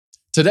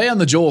Today on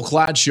the Joel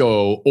Klatt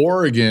Show,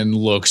 Oregon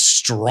looks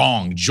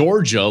strong.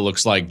 Georgia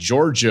looks like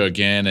Georgia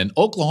again, and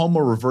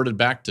Oklahoma reverted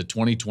back to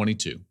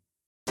 2022.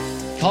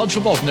 College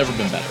football has never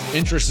been better.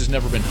 Interest has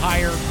never been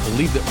higher.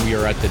 Believe that we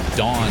are at the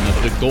dawn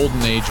of the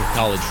golden age of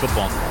college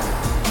football.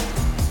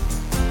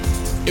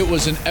 It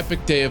was an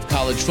epic day of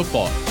college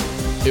football.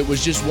 It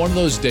was just one of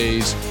those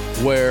days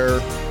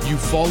where you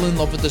fall in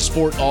love with the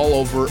sport all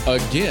over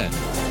again.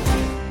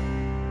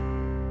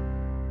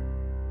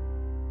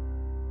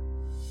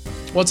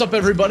 What's up,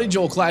 everybody?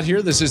 Joel Klatt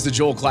here. This is the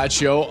Joel Klatt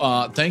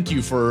Show. Thank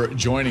you for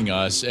joining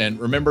us. And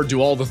remember,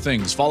 do all the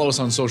things. Follow us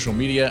on social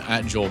media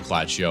at Joel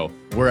Klatt Show,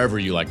 wherever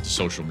you like the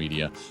social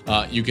media.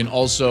 You can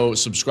also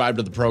subscribe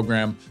to the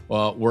program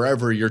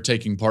wherever you're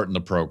taking part in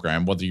the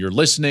program, whether you're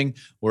listening,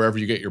 wherever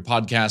you get your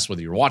podcasts,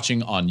 whether you're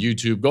watching on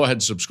YouTube. Go ahead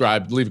and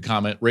subscribe, leave a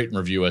comment, rate and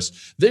review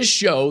us. This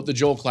show, the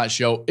Joel Klatt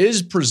Show,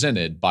 is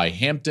presented by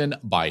Hampton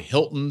by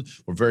Hilton.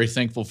 We're very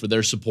thankful for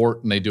their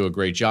support, and they do a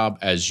great job.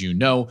 As you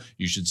know,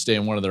 you should stay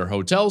in one of their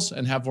hotels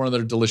and have one of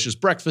their delicious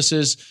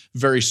breakfasts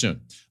very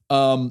soon.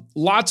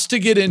 Lots to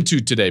get into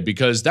today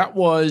because that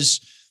was,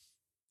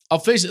 I'll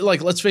face it,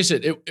 let's face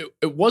it,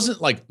 it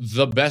wasn't like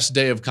the best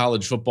day of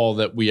college football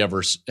that we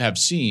ever have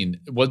seen.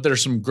 Was there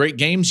some great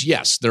games?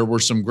 Yes, there were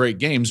some great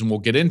games, and we'll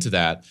get into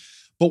that.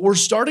 But we're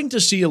starting to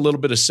see a little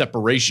bit of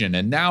separation,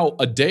 and now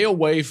a day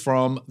away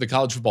from the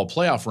college football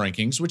playoff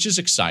rankings, which is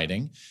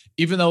exciting,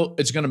 even though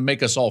it's going to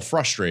make us all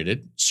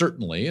frustrated,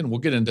 certainly. And we'll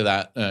get into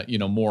that,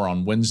 more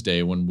on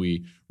Wednesday when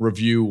we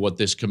review what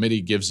this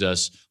committee gives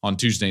us on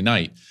Tuesday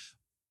night.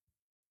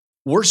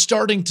 We're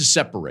starting to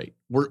separate.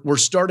 We're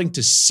starting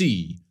to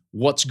see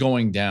what's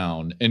going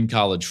down in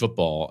college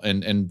football,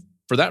 and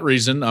for that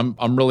reason,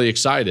 I'm really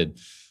excited.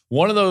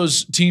 One of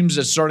those teams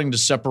that's starting to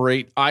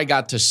separate, I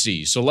got to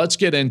see. So let's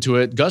get into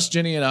it. Gus,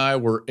 Jenny, and I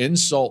were in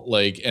Salt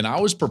Lake, and I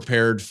was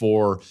prepared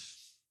for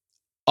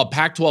a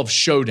Pac-12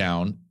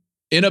 showdown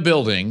in a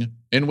building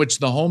in which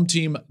the home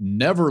team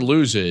never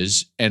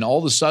loses, and all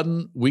of a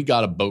sudden, we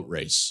got a boat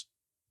race.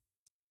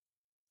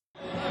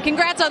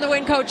 Congrats on the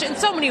win, Coach. In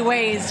so many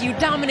ways, you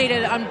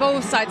dominated on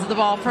both sides of the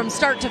ball from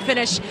start to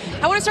finish.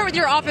 I want to start with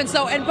your offense,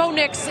 though, and Bo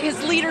Nix,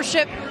 his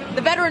leadership,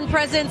 the veteran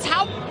presence.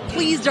 How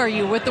pleased are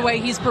you with the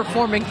way he's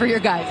performing for your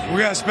guys?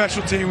 We got a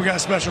special team. We got a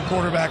special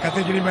quarterback. I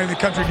think anybody in the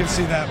country can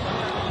see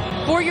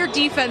that. For your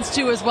defense,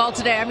 too, as well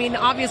today. I mean,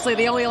 obviously,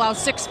 they only allow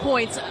 6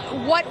 points.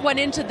 What went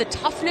into the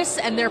toughness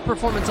and their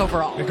performance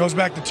overall? It goes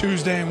back to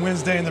Tuesday and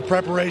Wednesday and the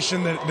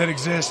preparation that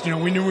exists. You know,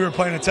 we knew we were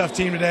playing a tough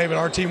team today, but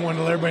our team wanted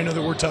to let everybody know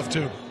that we're tough,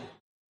 too.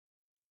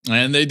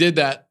 And they did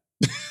that.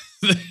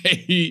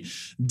 They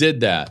did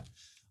that.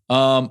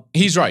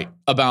 He's right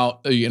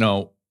about,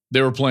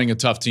 they were playing a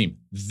tough team.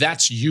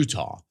 That's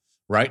Utah,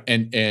 right?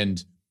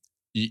 And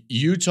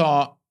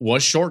Utah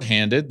was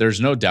shorthanded.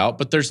 There's no doubt,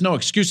 but there's no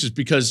excuses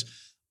because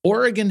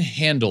Oregon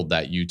handled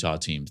that Utah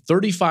team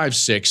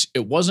 35-6.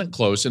 It wasn't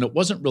close, and it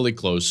wasn't really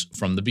close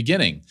from the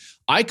beginning.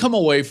 I come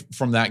away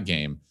from that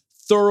game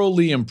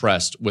thoroughly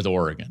impressed with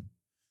Oregon.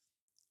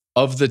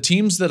 Of the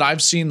teams that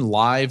I've seen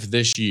live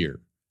this year,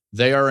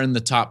 they are in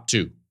the top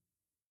 2.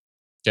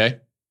 Okay?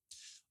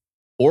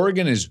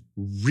 Oregon is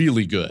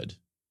really good.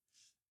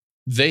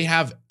 They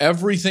have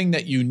everything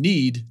that you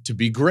need to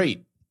be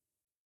great.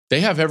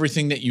 They have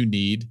everything that you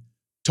need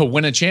to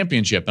win a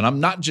championship. And I'm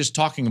not just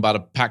talking about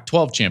a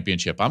Pac-12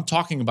 championship. I'm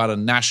talking about a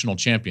national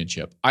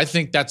championship. I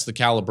think that's the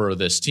caliber of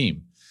this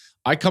team.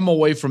 I come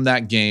away from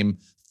that game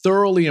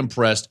thoroughly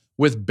impressed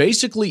with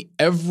basically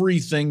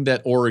everything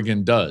that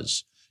Oregon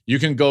does. You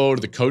can go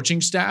to the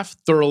coaching staff,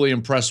 thoroughly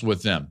impressed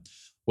with them.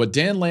 What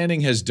Dan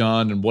Lanning has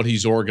done and what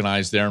he's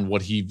organized there and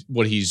what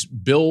he's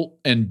built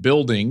and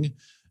building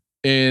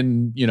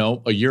in,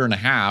 a year and a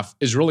half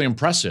is really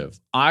impressive.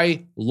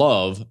 I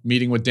love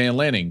meeting with Dan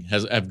Lanning.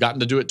 I've gotten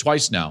to do it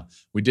twice now.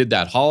 We did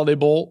that Holiday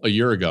Bowl a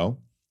year ago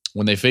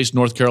when they faced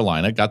North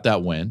Carolina, got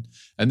that win,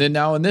 and then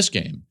now in this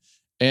game.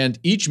 And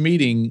each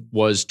meeting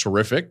was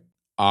terrific.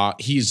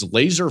 He's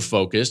laser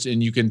focused,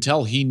 and you can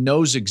tell he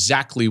knows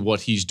exactly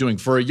what he's doing.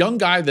 For a young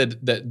guy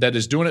that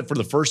is doing it for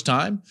the first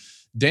time,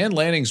 Dan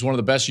Lanning's one of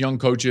the best young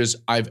coaches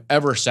I've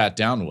ever sat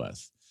down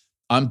with.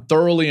 I'm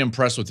thoroughly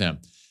impressed with him.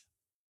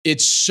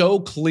 It's so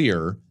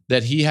clear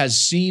that he has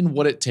seen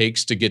what it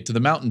takes to get to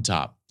the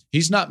mountaintop.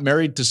 He's not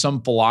married to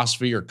some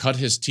philosophy or cut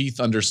his teeth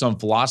under some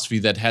philosophy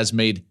that has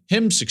made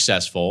him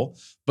successful,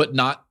 but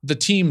not the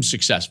team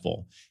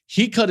successful.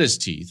 He cut his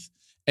teeth,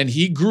 and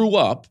he grew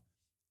up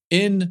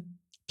in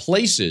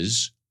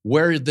places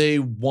where they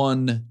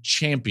won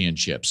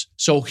championships.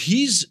 So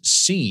he's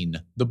seen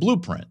the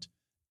blueprint.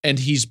 And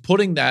he's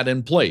putting that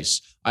in place.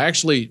 I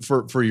actually,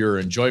 for your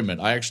enjoyment,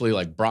 I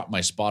actually brought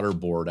my spotter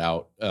board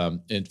out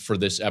for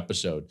this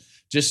episode.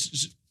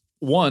 Just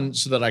one,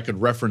 so that I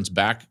could reference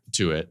back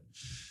to it.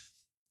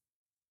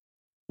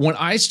 When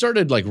I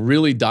started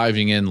really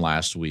diving in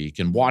last week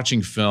and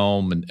watching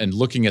film and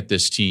looking at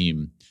this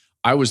team,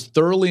 I was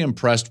thoroughly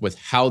impressed with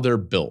how they're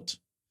built.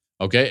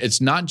 Okay. It's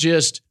not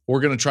just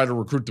we're going to try to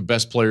recruit the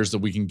best players that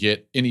we can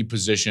get any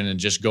position and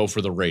just go for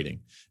the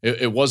rating.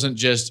 It wasn't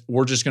just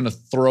we're just going to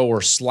throw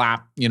or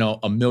slap,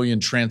 a million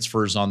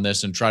transfers on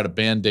this and try to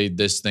band-aid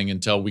this thing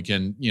until we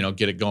can,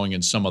 get it going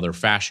in some other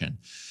fashion.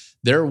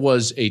 There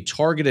was a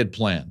targeted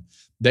plan.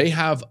 They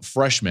have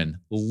freshmen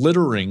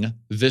littering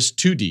this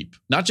 2-deep,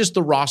 not just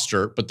the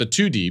roster, but the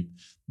 2-deep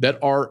that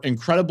are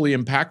incredibly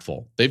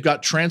impactful. They've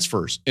got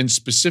transfers in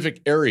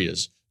specific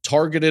areas,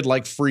 targeted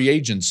like free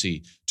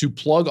agency to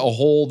plug a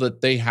hole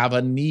that they have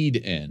a need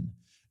in.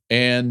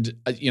 And,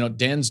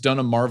 Dan's done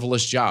a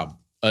marvelous job,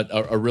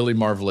 a really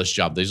marvelous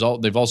job.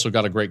 They've also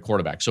got a great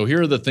quarterback. So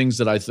here are the things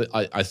that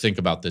I think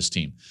about this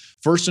team.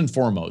 First and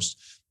foremost,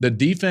 the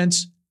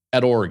defense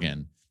at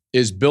Oregon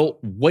is built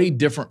way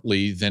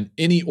differently than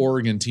any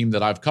Oregon team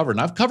that I've covered.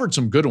 And I've covered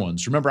some good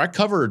ones. Remember, I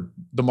covered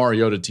the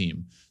Mariota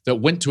team that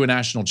went to a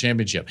national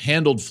championship,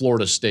 handled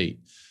Florida State.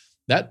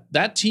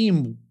 That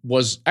team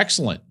was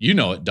excellent. You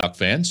know it, Duck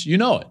fans. You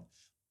know it.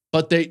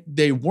 But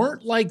they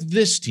weren't like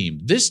this team.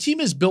 This team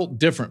is built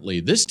differently.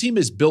 This team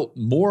is built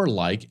more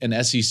like an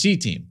SEC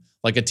team,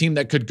 like a team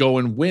that could go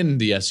and win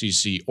the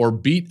SEC or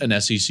beat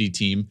an SEC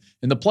team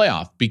in the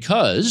playoff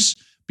because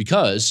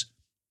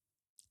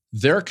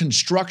their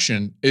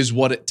construction is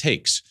what it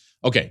takes.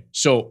 Okay,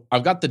 so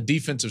I've got the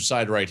defensive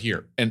side right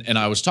here. And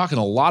I was talking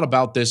a lot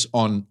about this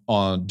on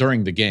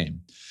during the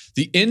game.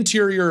 The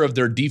interior of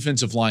their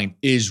defensive line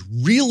is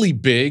really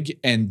big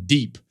and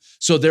deep.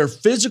 So they're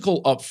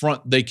physical up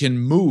front. They can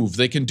move.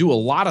 They can do a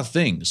lot of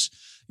things.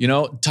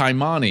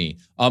 Taimani,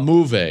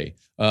 Amuve,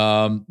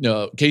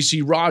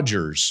 Casey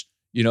Rogers,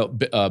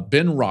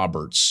 Ben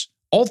Roberts,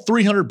 all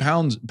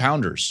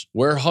 300-pounders.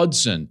 Ware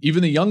Hudson,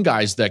 even the young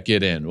guys that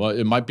get in. Well,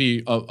 it might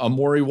be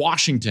Amori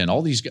Washington.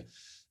 All these guys,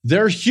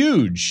 they're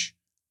huge.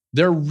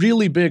 They're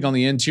really big on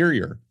the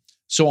interior.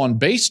 So on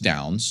base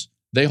downs,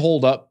 they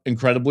hold up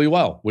incredibly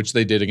well, which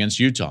they did against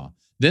Utah.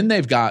 Then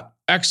they've got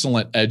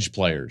excellent edge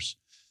players.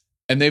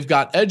 And they've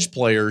got edge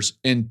players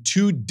in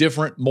 2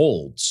 different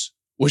molds,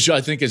 which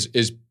I think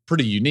is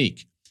pretty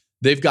unique.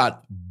 They've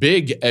got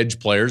big edge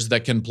players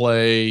that can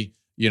play,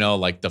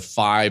 like the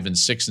 5 and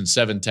 6 and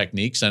 7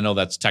 techniques. I know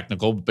that's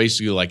technical, but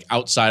basically like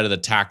outside of the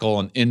tackle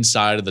and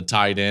inside of the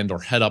tight end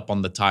or head up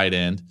on the tight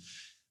end.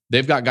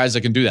 They've got guys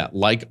that can do that,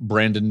 like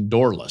Brandon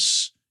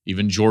Dorless,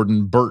 even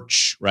Jordan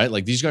Birch, right?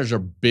 Like these guys are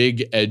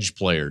big edge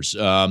players.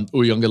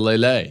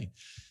 Uyunglele.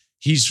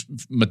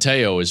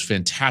 Mateo is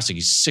fantastic.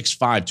 He's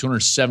 6'5",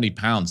 270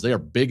 pounds. They are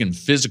big and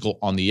physical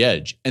on the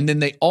edge. And then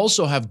they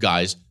also have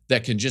guys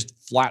that can just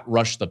flat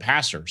rush the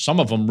passer. Some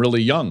of them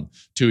really young.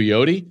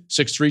 Tuioti,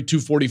 6'3",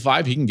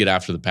 245. He can get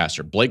after the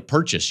passer. Blake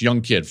Purchase, young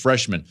kid,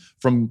 freshman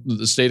from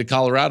the state of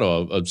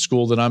Colorado, a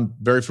school that I'm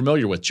very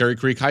familiar with, Cherry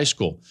Creek High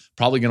School.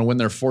 Probably going to win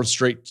their 4th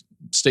straight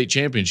state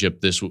championship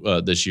this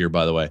year,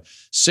 by the way.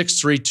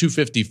 6'3",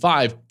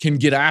 255, can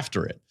get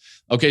after it.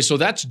 Okay, so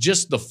that's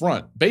just the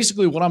front.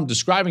 Basically, what I'm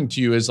describing to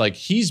you is like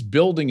he's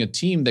building a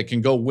team that can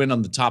go win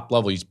on the top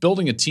level. He's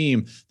building a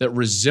team that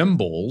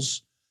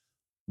resembles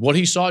what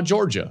he saw at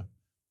Georgia,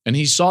 and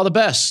he saw the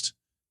best.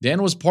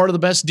 Dan was part of the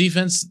best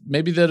defense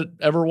maybe that it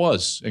ever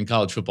was in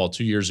college football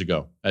 2 years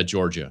ago at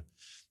Georgia.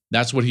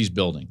 That's what he's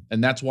building,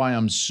 and that's why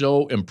I'm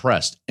so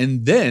impressed.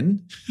 And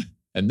then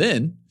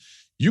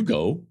you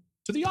go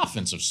to the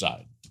offensive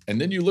side, and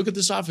then you look at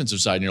this offensive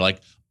side, and you're like,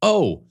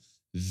 oh,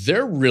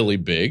 they're really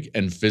big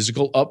and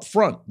physical up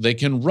front. They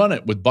can run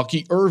it with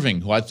Bucky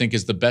Irving, who I think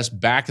is the best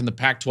back in the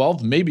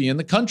Pac-12, maybe in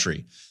the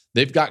country.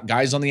 They've got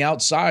guys on the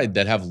outside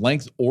that have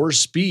length or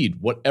speed.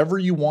 Whatever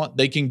you want,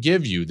 they can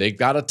give you. They've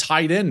got a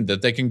tight end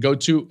that they can go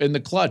to in the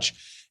clutch.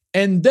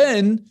 And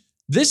then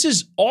this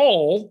is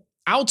all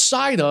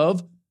outside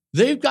of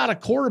they've got a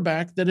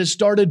quarterback that has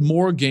started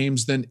more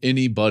games than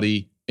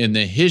anybody in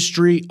the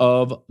history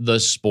of the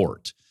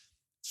sport.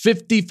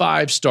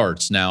 55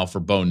 starts now for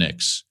Bo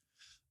Nix.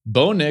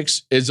 Bo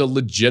Nix is a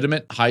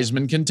legitimate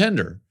Heisman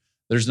contender.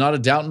 There's not a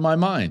doubt in my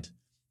mind.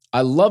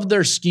 I love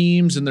their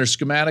schemes and their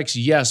schematics,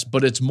 yes,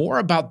 but it's more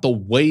about the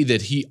way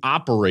that he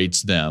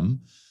operates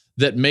them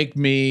that make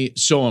me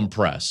so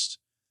impressed.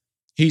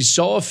 He's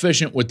so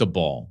efficient with the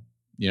ball.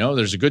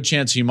 There's a good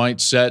chance he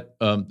might set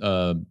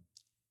a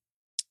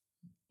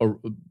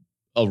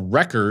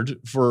record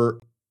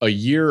for a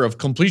year of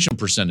completion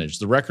percentage.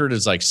 The record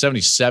is like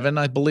 77,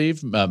 I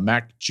believe.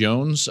 Mac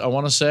Jones, I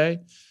want to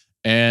say.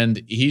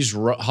 And he's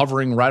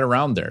hovering right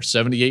around there,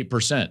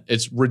 78%.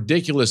 It's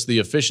ridiculous the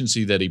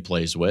efficiency that he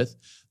plays with.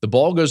 The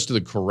ball goes to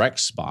the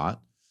correct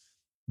spot.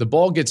 The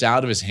ball gets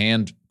out of his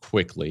hand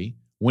quickly.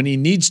 When he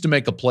needs to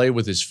make a play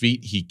with his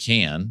feet, he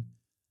can.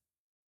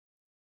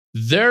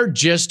 They're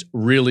just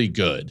really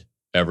good,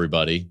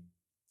 everybody.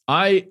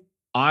 I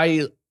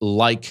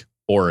like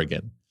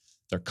Oregon.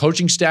 Their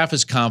coaching staff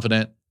is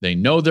confident. They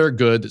know they're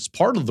good. It's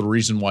part of the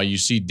reason why you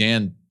see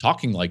Dan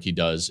talking like he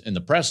does in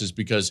the press is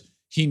because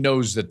he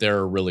knows that they're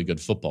a really good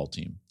football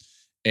team.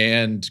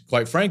 And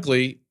quite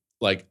frankly,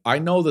 like I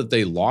know that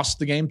they lost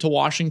the game to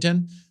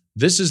Washington.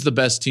 This is the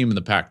best team in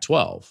the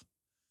Pac-12.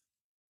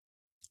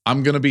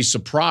 I'm going to be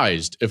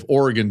surprised if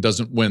Oregon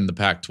doesn't win the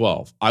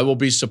Pac-12. I will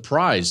be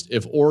surprised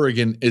if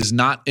Oregon is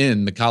not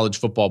in the college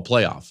football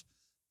playoff.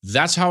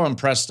 That's how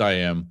impressed I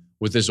am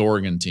with this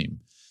Oregon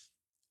team.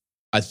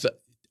 I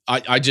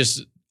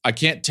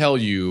can't tell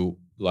you,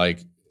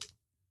 like,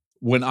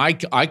 when I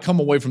come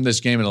away from this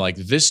game and like,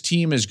 this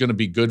team is going to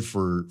be good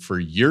for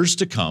years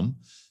to come.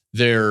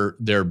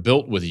 They're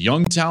built with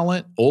young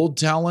talent, old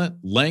talent,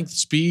 length,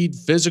 speed,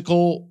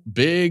 physical,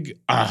 big.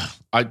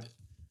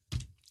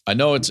 I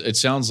know it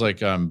sounds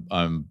like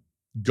I'm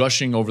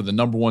gushing over the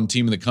number one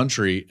team in the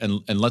country,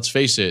 and let's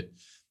face it,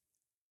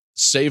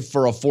 save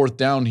for a fourth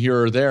down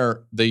here or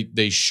there,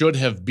 they should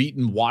have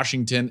beaten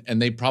Washington,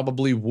 and they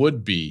probably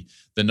would be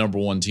the number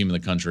one team in the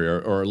country,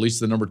 or at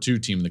least the number two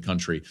team in the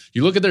country.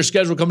 You look at their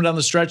schedule coming down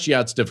the stretch, yeah,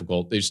 it's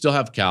difficult. They still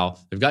have Cal,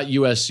 they've got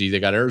USC, they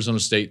got Arizona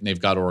State, and they've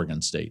got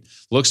Oregon State.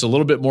 Looks a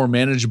little bit more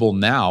manageable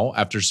now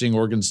after seeing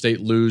Oregon State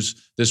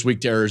lose this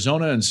week to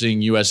Arizona and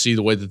seeing USC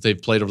the way that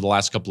they've played over the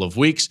last couple of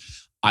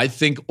weeks. I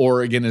think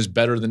Oregon is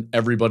better than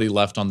everybody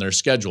left on their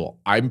schedule.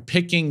 I'm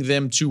picking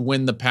them to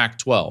win the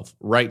Pac-12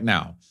 right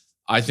now.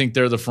 I think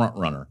they're the front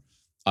runner.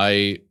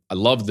 I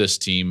love this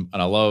team,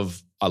 and I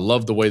love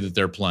the way that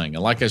they're playing.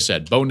 And like I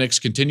said, Bo Nix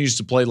continues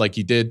to play like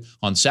he did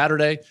on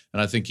Saturday,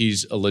 and I think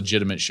he's a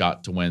legitimate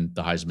shot to win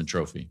the Heisman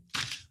Trophy.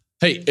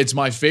 Hey, it's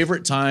my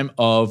favorite time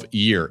of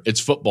year. It's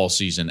football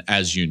season,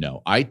 as you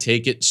know. I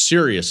take it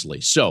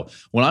seriously. So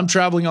when I'm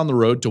traveling on the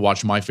road to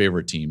watch my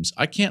favorite teams,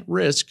 I can't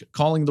risk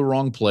calling the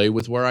wrong play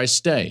with where I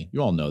stay.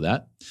 You all know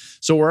that.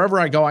 So wherever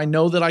I go, I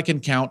know that I can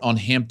count on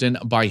Hampton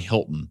by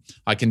Hilton.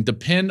 I can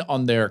depend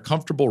on their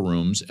comfortable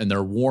rooms and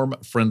their warm,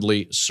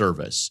 friendly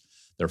service.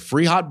 Their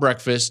free hot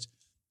breakfast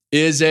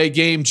is a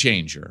game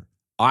changer.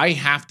 I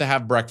have to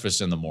have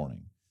breakfast in the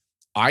morning.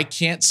 I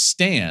can't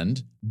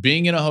stand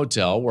being in a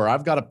hotel where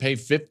I've got to pay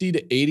 $50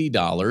 to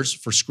 $80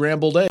 for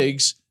scrambled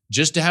eggs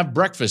just to have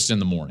breakfast in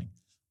the morning.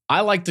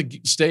 I like to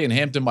stay in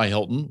Hampton by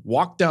Hilton,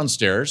 walk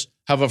downstairs,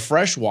 have a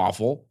fresh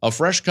waffle, a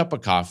fresh cup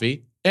of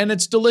coffee, and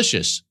it's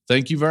delicious.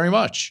 Thank you very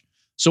much.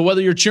 So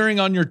whether you're cheering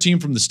on your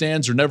team from the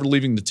stands or never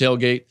leaving the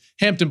tailgate,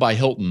 Hampton by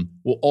Hilton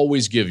will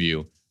always give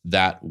you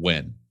that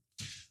win.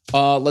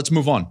 Let's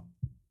move on.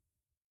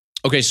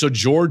 Okay, so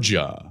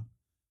Georgia.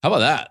 How about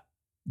that?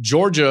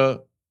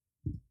 Georgia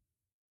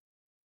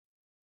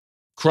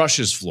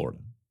crushes Florida.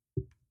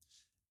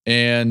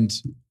 And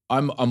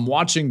I'm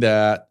watching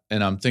that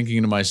and I'm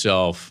thinking to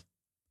myself,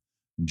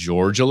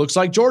 Georgia looks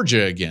like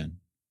Georgia again.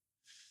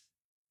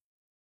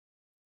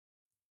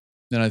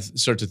 Then I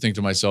start to think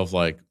to myself,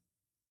 like,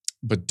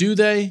 but do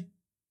they?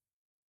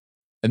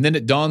 And then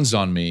it dawns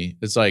on me,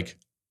 it's like,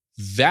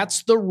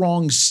 that's the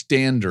wrong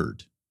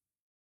standard.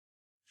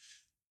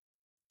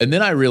 And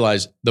then I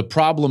realize the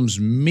problem's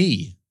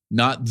me,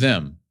 not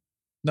them.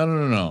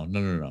 No.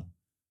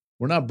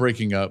 We're not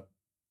breaking up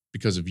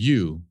because of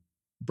you,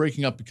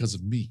 breaking up because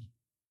of me.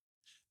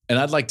 And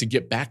I'd like to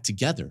get back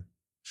together.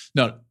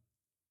 No,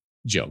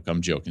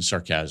 I'm joking,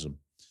 sarcasm.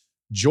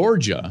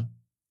 Georgia,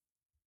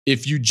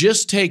 if you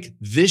just take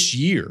this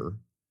year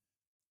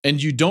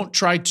and you don't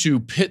try to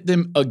pit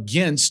them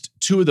against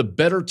two of the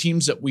better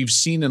teams that we've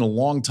seen in a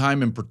long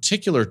time, in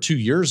particular 2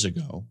 years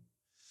ago,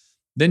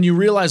 then you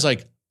realize,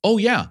 like, oh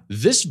yeah,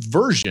 this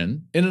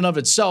version in and of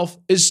itself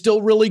is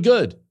still really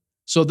good.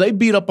 So they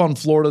beat up on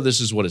Florida. This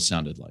is what it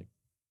sounded like.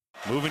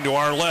 Moving to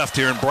our left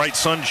here in bright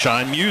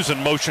sunshine. Muse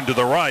in motion to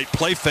the right.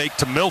 Play fake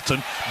to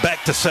Milton.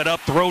 Back to set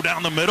up. Throw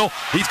down the middle.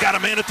 He's got a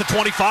man at the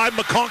 25.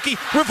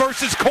 McConkey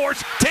reverses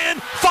course. 10,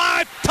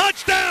 5,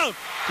 touchdown.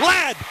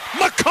 Ladd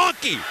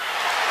McConkey.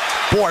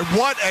 Boy,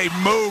 what a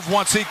move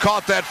once he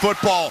caught that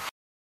football.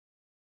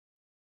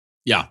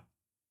 Yeah,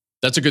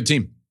 that's a good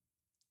team.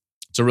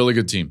 It's a really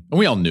good team. And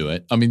we all knew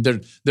it. I mean,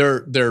 they're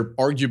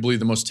arguably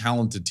the most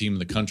talented team in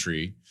the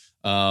country.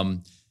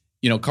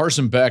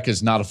 Carson Beck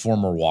is not a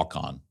former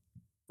walk-on.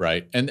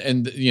 Right. And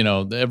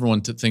everyone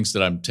thinks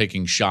that I'm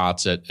taking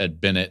shots at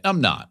Bennett. I'm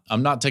not.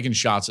 I'm not taking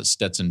shots at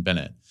Stetson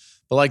Bennett.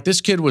 But like,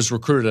 this kid was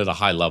recruited at a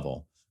high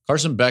level.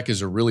 Carson Beck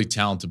is a really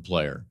talented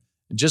player.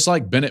 Just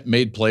like Bennett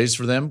made plays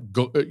for them,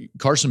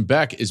 Carson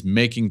Beck is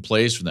making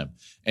plays for them.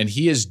 And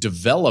he is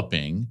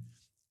developing,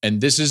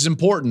 and this is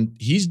important,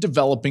 he's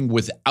developing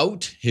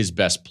without his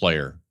best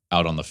player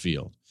out on the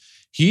field.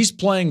 He's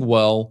playing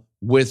well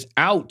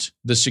without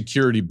the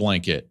security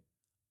blanket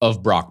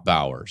of Brock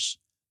Bowers.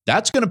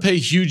 That's going to pay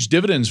huge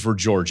dividends for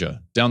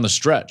Georgia down the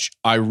stretch.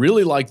 I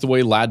really like the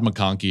way Ladd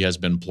McConkey has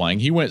been playing.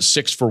 He went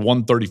 6 for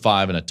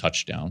 135 and a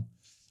touchdown.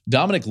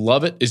 Dominic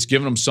Lovett is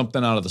giving him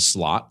something out of the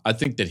slot. I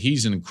think that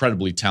he's an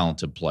incredibly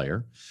talented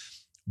player.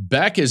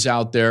 Beck is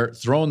out there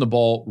throwing the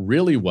ball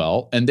really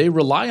well, and they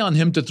rely on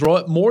him to throw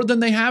it more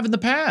than they have in the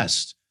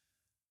past.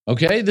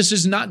 Okay, this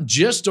is not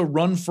just a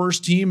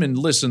run-first team, and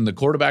listen, the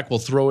quarterback will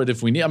throw it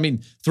if we need. I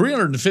mean,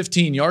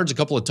 315 yards, a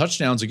couple of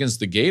touchdowns against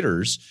the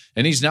Gators,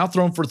 and he's now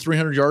thrown for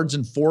 300 yards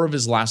in 4 of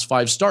his last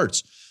 5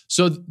 starts.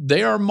 So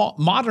they are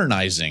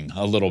modernizing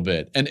a little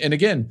bit. And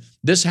again,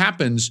 this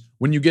happens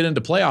when you get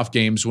into playoff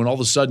games, when all of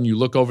a sudden you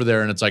look over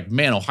there and it's like,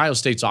 man, Ohio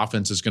State's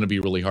offense is going to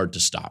be really hard to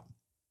stop.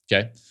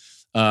 Okay,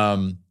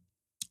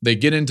 They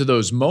get into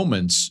those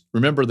moments.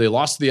 Remember, they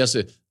lost the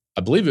SEC.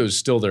 I believe it was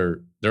still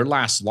their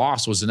last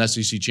loss was an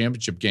SEC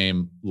championship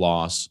game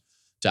loss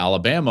to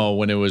Alabama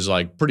when it was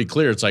like pretty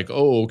clear. It's like,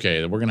 oh,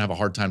 okay, we're going to have a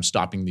hard time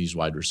stopping these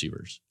wide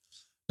receivers.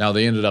 Now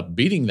they ended up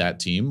beating that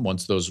team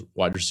once those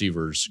wide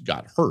receivers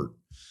got hurt.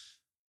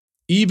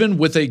 Even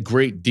with a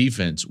great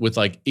defense, with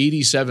like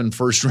 87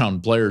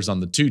 first-round players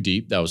on the two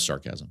deep, that was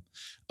sarcasm.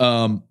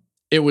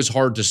 It was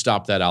hard to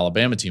stop that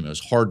Alabama team. It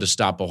was hard to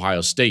stop Ohio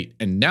State.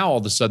 And now all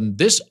of a sudden,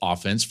 this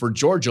offense for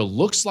Georgia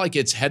looks like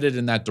it's headed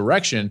in that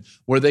direction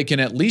where they can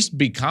at least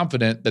be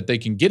confident that they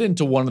can get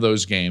into one of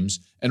those games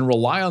and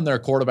rely on their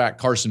quarterback,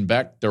 Carson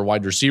Beck, their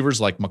wide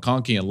receivers like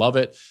McConkey and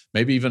Lovett,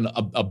 maybe even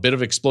a bit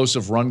of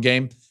explosive run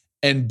game,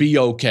 and be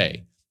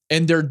okay.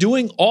 And they're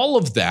doing all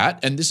of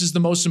that, and this is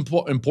the most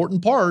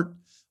important part,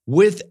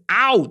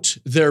 without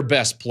their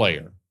best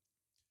player.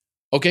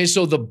 Okay,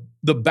 so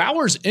the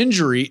Bowers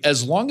injury,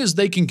 as long as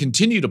they can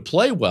continue to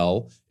play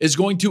well, is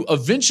going to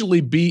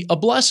eventually be a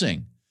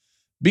blessing.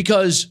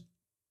 Because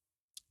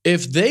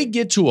if they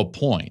get to a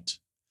point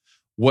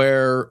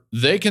where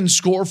they can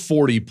score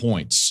 40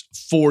 points,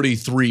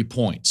 43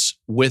 points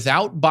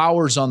without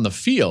Bowers on the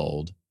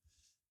field,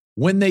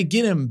 when they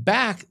get him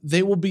back,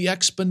 they will be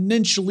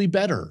exponentially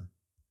better.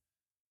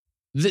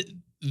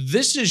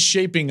 This is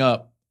shaping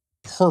up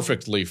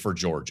perfectly for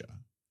Georgia.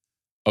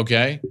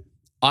 Okay?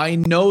 I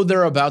know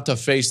they're about to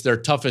face their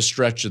toughest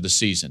stretch of the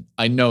season.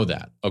 I know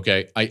that,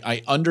 okay?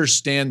 I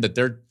understand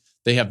that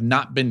they have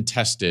not been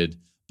tested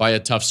by a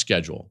tough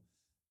schedule.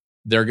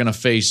 They're going to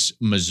face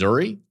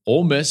Missouri,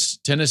 Ole Miss,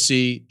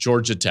 Tennessee,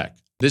 Georgia Tech.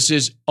 This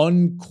is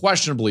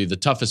unquestionably the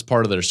toughest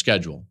part of their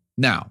schedule.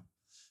 Now,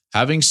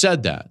 having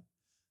said that,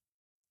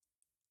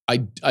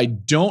 I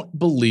don't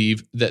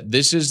believe that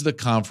this is the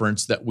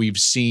conference that we've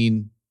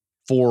seen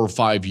 4 or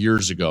 5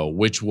 years ago,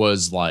 which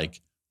was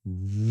like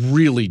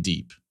really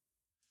deep.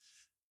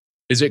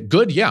 Is it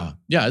good? Yeah,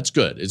 it's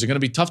good. Is it going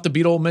to be tough to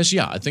beat Ole Miss?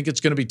 Yeah, I think it's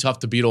going to be tough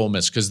to beat Ole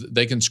Miss because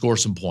they can score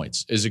some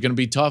points. Is it going to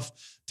be tough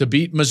to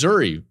beat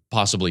Missouri?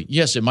 Possibly.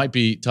 Yes, it might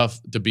be tough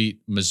to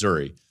beat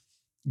Missouri.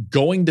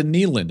 Going to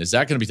Neyland, is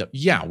that going to be tough?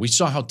 Yeah, we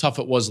saw how tough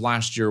it was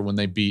last year when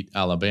they beat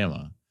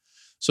Alabama.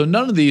 So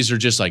none of these are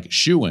just like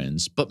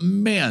shoo-ins, but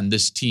man,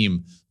 this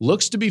team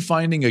looks to be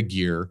finding a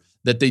gear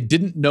that they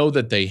didn't know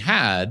that they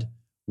had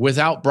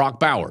without Brock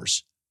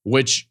Bowers,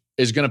 which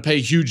is going to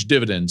pay huge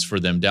dividends for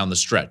them down the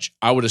stretch.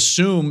 I would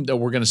assume that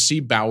we're going to see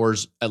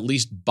Bowers at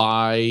least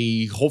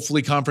by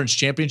hopefully conference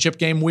championship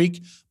game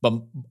week, but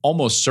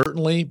almost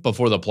certainly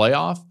before the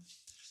playoff.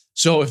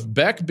 So if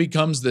Beck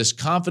becomes this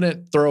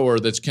confident thrower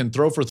that can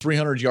throw for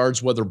 300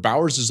 yards, whether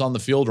Bowers is on the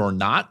field or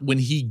not, when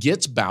he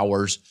gets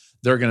Bowers,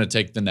 they're going to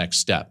take the next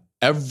step.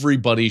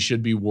 Everybody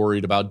should be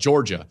worried about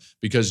Georgia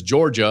because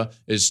Georgia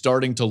is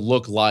starting to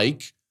look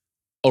like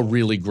a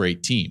really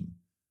great team.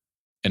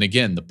 And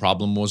again, the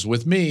problem was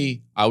with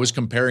me. I was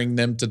comparing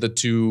them to the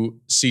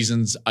 2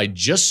 seasons I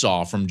just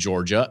saw from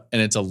Georgia,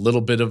 and it's a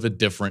little bit of a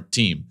different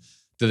team.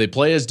 Do they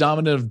play as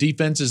dominant of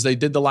defense as they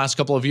did the last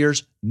couple of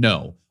years?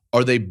 No.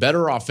 Are they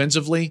better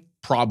offensively?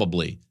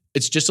 Probably.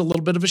 It's just a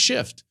little bit of a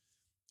shift.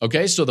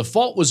 Okay, so the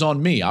fault was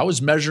on me. I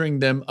was measuring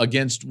them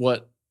against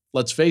what,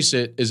 let's face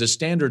it, is a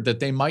standard that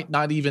they might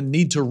not even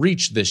need to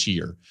reach this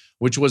year,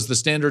 which was the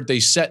standard they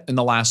set in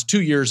the last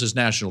 2 years as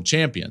national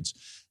champions.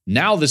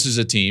 Now this is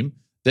a team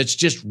that's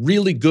just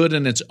really good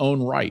in its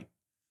own right.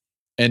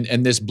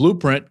 And this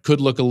blueprint could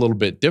look a little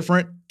bit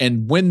different.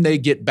 And when they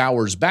get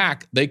Bowers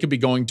back, they could be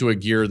going to a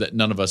gear that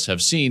none of us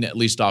have seen, at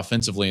least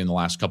offensively, in the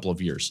last couple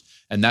of years.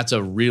 And that's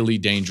a really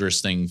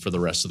dangerous thing for the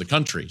rest of the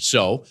country.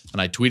 So,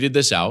 and I tweeted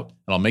this out,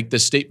 and I'll make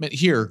this statement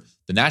here,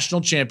 the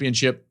national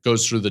championship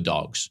goes through the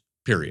dogs,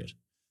 period.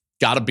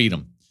 Got to beat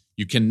them.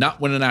 You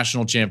cannot win a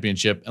national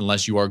championship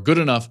unless you are good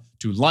enough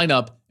to line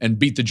up and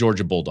beat the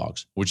Georgia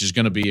Bulldogs, which is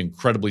going to be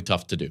incredibly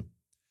tough to do.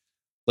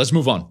 Let's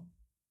move on.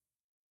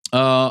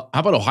 How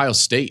about Ohio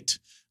State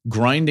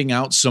grinding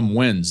out some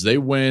wins? They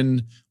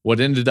win what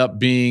ended up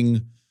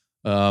being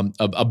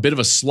a bit of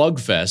a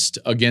slugfest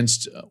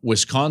against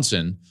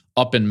Wisconsin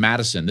up in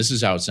Madison. This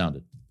is how it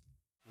sounded.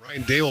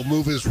 Ryan Day will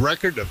move his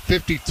record to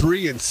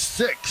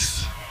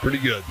 53-6. Pretty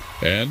good.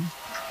 And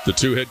the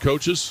 2 head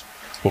coaches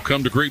will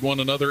come to greet one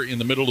another in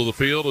the middle of the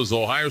field as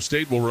Ohio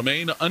State will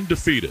remain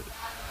undefeated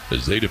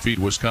as they defeat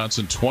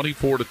Wisconsin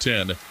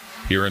 24-10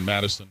 here in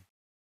Madison.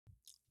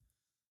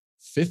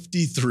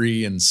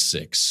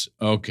 53-6.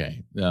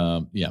 Okay.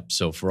 Yeah.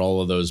 So for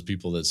all of those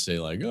people that say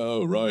like,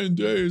 oh, Ryan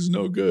Day is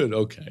no good.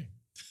 Okay.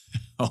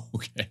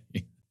 Okay.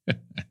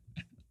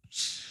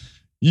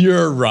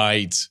 You're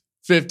right.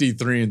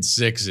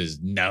 53-6 is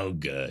no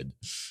good.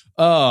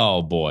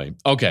 Oh boy.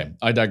 Okay.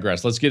 I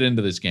digress. Let's get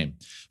into this game.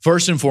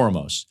 First and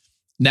foremost,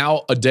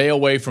 now a day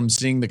away from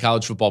seeing the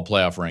college football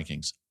playoff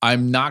rankings.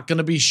 I'm not going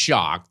to be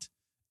shocked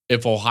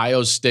if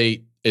Ohio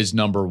State is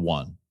number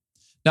 1.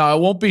 Now, I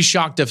won't be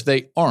shocked if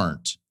they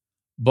aren't,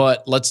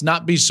 but let's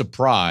not be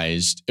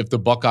surprised if the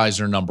Buckeyes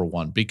are number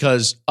 1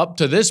 because up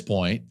to this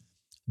point,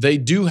 they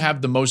do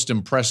have the most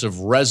impressive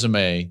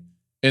resume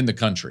in the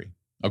country,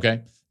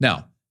 okay?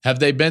 Now, Have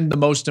they been the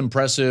most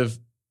impressive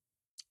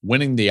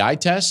winning the eye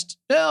test?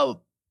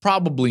 Well,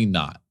 probably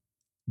not.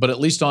 But at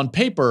least on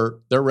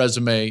paper, their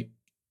resume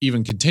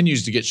even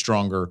continues to get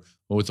stronger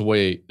with the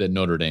way that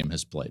Notre Dame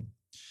has played.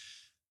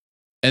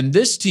 And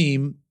this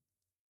team,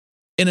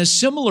 in a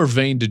similar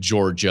vein to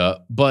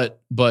Georgia,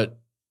 but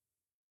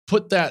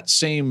put that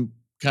same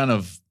kind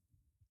of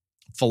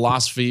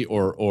philosophy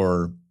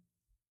or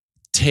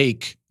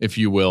take, if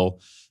you will.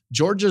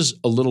 Georgia's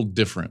a little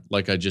different,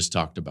 like I just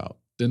talked about,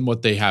 than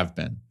what they have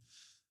been.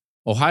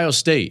 Ohio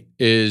State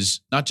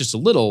is not just a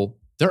little,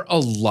 they're a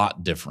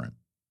lot different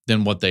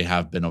than what they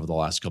have been over the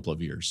last couple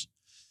of years.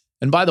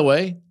 And by the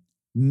way,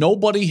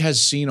 nobody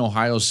has seen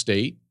Ohio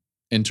State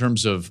in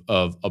terms of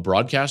a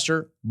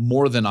broadcaster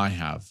more than I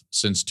have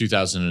since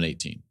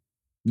 2018.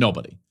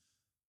 Nobody.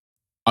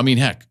 I mean,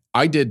 heck,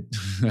 I did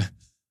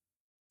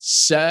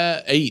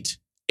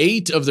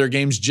 8 of their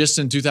games just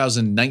in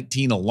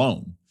 2019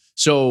 alone.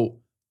 So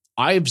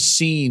I've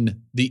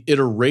seen the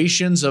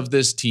iterations of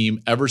this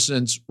team ever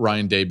since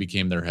Ryan Day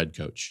became their head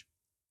coach.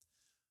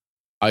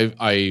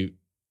 I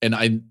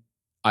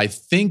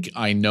think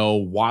I know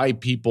why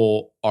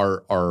people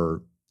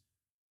are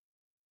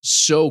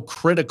so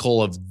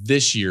critical of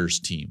this year's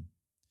team.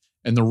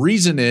 And the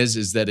reason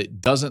is that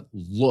it doesn't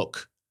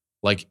look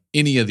like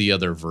any of the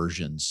other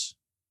versions.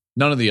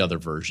 None of the other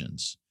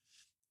versions.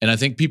 And I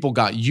think people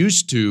got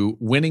used to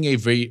winning a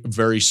very,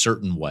 very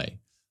certain way.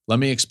 Let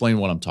me explain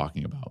what I'm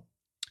talking about.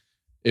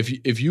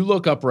 If you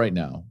look up right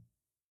now,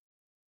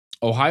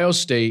 Ohio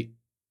State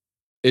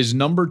is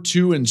number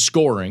 2 in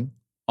scoring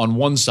on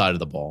one side of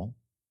the ball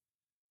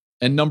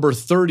and number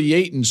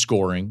 38 in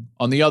scoring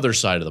on the other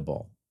side of the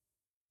ball.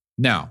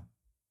 Now,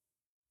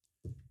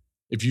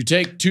 if you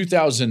take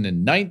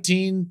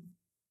 2019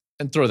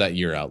 and throw that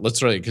year out, let's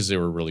throw it because they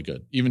were really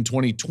good. Even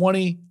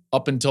 2020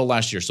 up until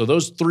last year. So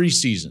those 3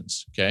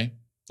 seasons, okay?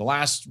 The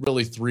last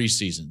really 3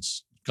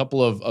 seasons. A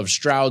couple of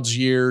Stroud's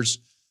years,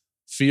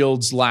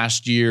 Fields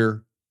last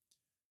year.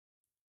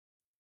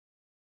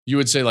 You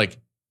would say like,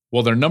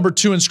 well, they're number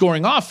 2 in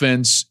scoring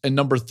offense and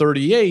number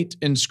 38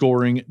 in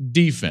scoring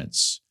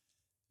defense.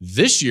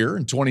 This year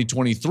in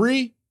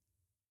 2023,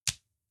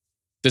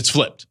 that's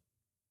flipped.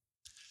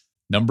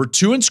 Number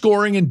 2 in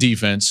scoring and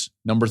defense,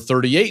 number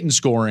 38 in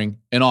scoring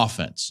and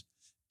offense.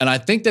 And I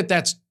think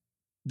that's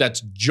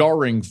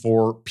jarring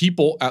for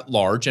people at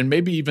large and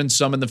maybe even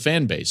some in the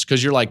fan base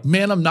because you're like,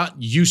 man, I'm not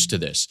used to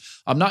this.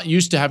 I'm not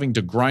used to having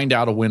to grind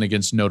out a win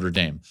against Notre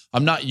Dame.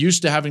 I'm not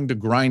used to having to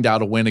grind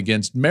out a win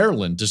against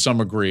Maryland to some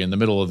degree in the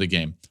middle of the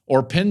game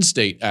or Penn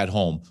State at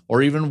home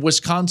or even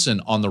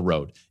Wisconsin on the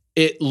road.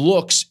 It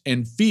looks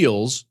and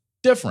feels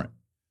different,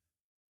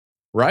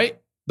 right?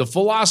 The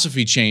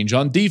philosophy change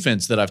on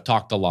defense that I've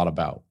talked a lot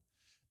about.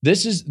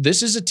 This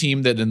is a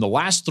team that in the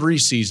last 3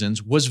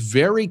 seasons was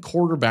very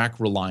quarterback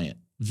reliant.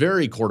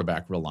 Very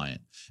quarterback reliant.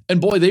 And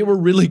boy, they were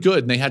really good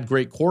and they had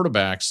great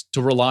quarterbacks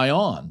to rely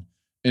on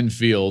in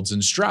Fields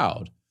and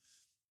Stroud.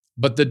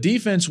 But the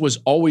defense was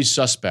always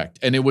suspect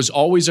and it was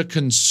always a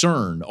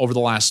concern over the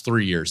last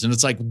 3 years. And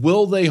it's like,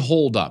 will they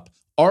hold up?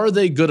 Are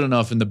they good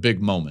enough in the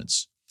big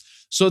moments?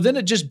 So then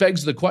it just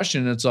begs the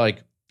question, and it's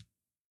like,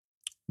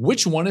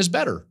 which one is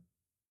better?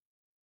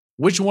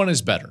 Which one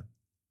is better?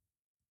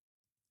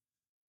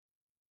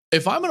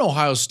 If I'm an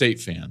Ohio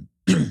State fan,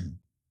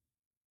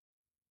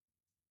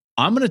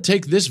 I'm going to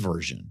take this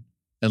version,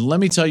 and let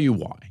me tell you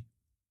why.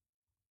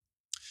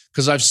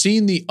 Because I've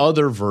seen the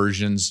other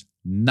versions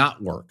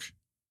not work.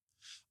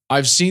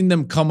 I've seen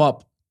them come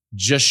up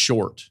just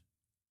short.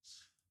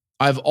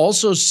 I've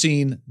also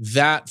seen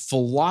that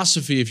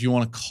philosophy, if you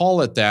want to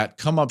call it that,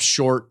 come up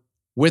short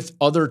with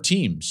other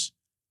teams.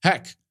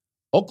 Heck,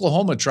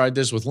 Oklahoma tried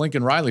this with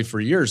Lincoln Riley for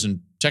years and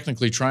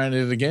technically trying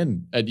it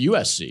again at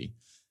USC.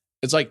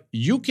 It's like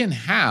you can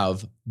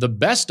have the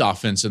best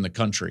offense in the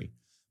country,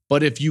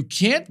 but if you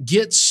can't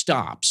get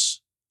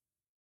stops,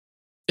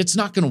 it's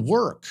not going to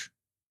work.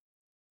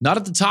 Not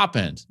at the top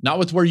end, not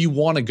with where you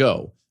want to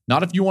go.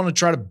 Not if you want to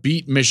try to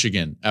beat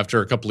Michigan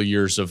after a couple of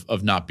years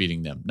of not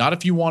beating them. Not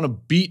if you want to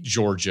beat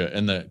Georgia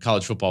in the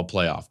college football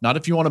playoff. Not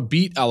if you want to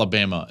beat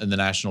Alabama in the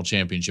national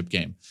championship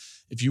game.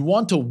 If you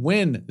want to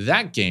win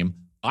that game,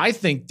 I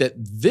think that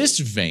this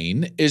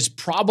vein is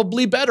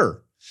probably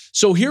better.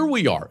 So here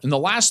we are. In the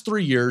last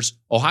 3 years,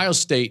 Ohio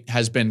State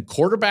has been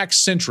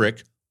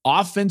quarterback-centric,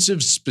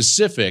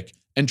 offensive-specific,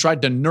 and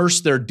tried to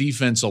nurse their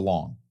defense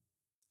along.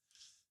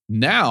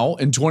 Now,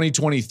 in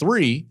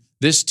 2023,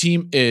 this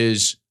team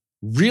is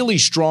really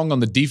strong on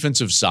the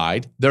defensive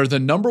side. They're the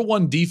number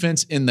 1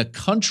 defense in the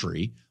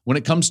country when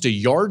it comes to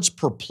yards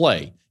per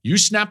play. You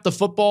snap the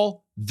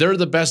football, they're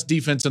the best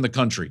defense in the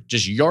country.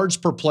 Just yards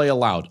per play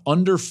allowed,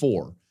 under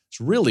 4.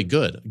 It's really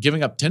good,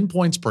 giving up 10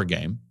 points per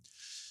game.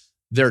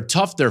 They're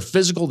tough, they're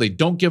physical, they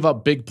don't give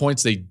up big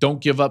points, they don't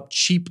give up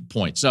cheap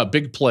points,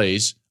 big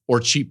plays or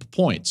cheap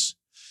points.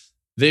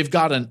 They've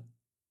got an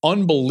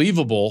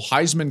unbelievable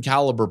Heisman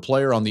caliber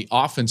player on the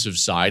offensive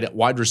side at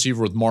wide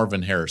receiver with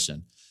Marvin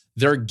Harrison.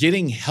 They're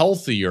getting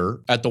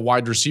healthier at the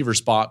wide receiver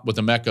spot with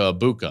Emeka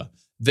Egbuka.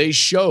 They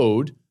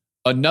showed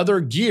another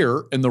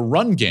gear in the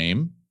run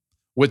game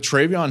with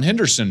Travion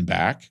Henderson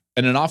back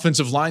and an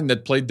offensive line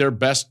that played their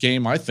best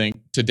game, I think,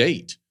 to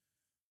date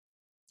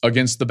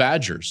against the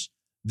Badgers.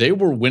 They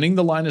were winning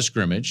the line of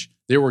scrimmage.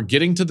 They were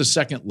getting to the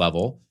second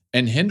level,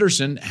 and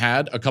Henderson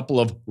had a couple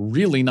of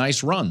really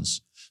nice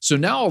runs. So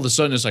now all of a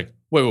sudden it's like,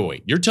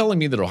 wait. You're telling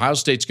me that Ohio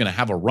State's going to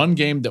have a run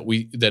game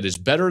that is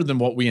better than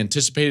what we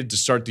anticipated to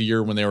start the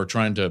year when they were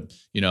trying to,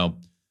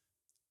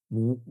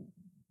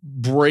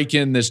 break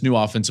in this new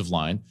offensive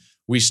line.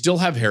 We still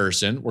have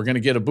Harrison. We're going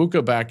to get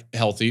Ibuka back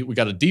healthy. We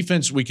got a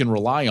defense we can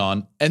rely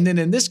on. And then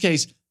in this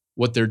case,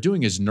 what they're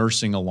doing is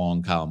nursing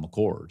along Kyle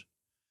McCord.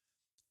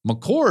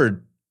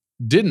 McCord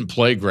didn't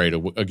play great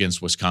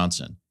against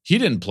Wisconsin. He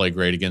didn't play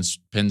great against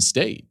Penn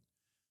State.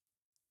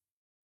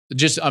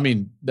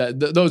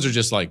 Those are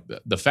just like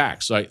the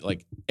facts, right?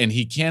 Like, and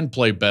he can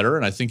play better,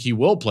 and I think he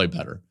will play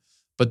better.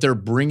 But they're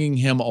bringing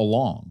him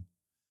along,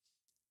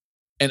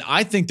 and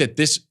I think that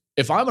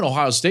if I'm an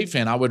Ohio State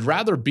fan, I would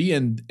rather be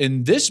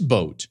in this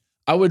boat.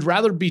 I would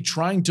rather be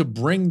trying to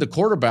bring the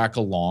quarterback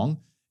along,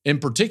 in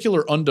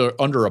particular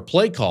under a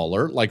play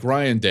caller like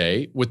Ryan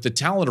Day, with the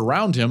talent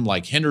around him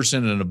like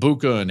Henderson and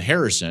Ibuka and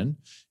Harrison.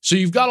 So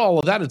you've got all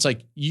of that. It's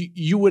like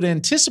you would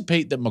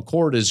anticipate that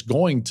McCord is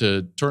going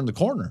to turn the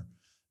corner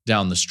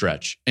down the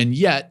stretch. And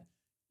yet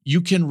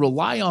you can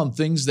rely on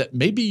things that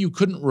maybe you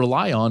couldn't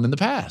rely on in the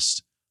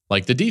past,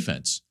 like the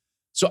defense.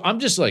 So I'm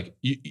just like,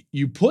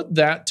 you put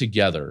that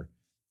together,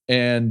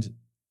 and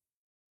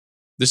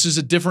this is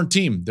a different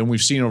team than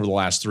we've seen over the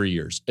last 3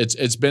 years.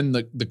 It's been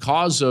the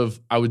cause of,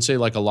 I would say,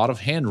 like a lot of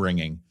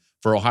hand-wringing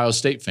for Ohio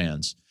State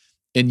fans.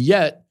 And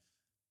yet,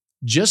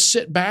 just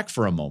sit back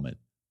for a moment,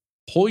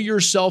 pull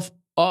yourself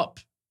up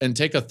and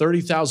take a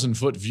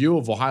 30,000-foot view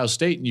of Ohio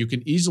State, and you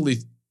can easily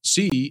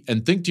see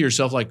and think to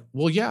yourself like,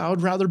 well, yeah, I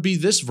would rather be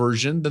this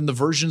version than the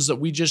versions that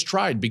we just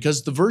tried,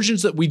 because the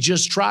versions that we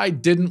just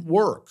tried didn't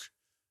work.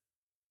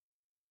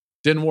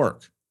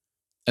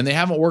 And they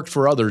haven't worked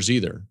for others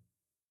either.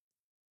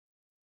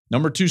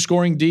 Number 2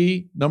 scoring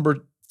D,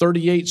 number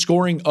 38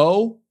 scoring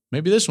O.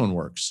 Maybe this one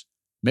works.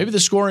 Maybe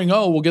the scoring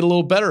O will get a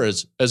little better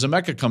as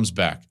Emeka comes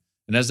back.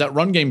 And as that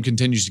run game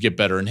continues to get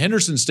better and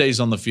Henderson stays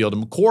on the field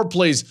and McCord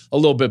plays a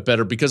little bit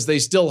better, because they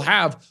still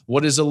have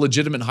what is a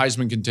legitimate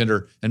Heisman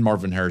contender in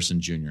Marvin Harrison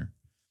Jr.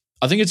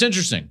 I think it's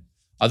interesting.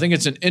 I think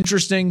it's an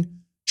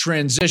interesting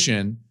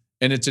transition,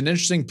 and it's an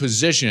interesting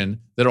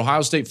position that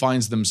Ohio State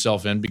finds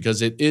themselves in,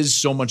 because it is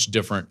so much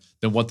different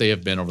than what they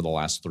have been over the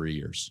last 3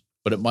 years.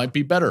 But it might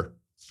be better.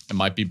 It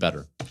might be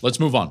better. Let's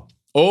move on.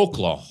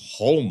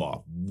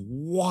 Oklahoma.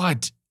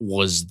 What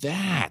was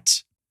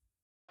that?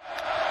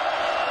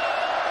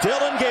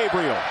 Dylan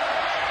Gabriel.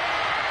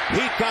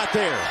 He got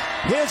there.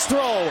 His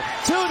throw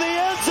to the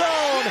end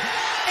zone.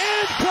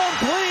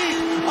 Incomplete.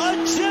 A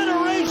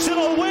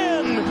generational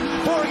win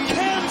for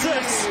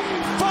Kansas.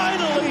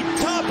 Finally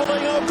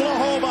toppling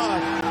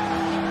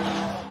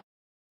Oklahoma.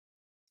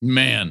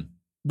 Man,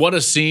 what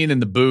a scene in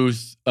the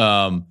booth.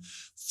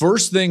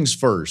 First things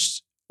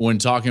first, when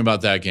talking about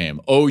that game,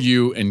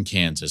 OU and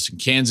Kansas. And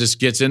Kansas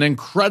gets an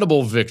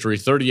incredible victory,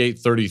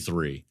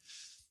 38-33.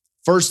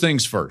 First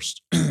things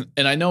first.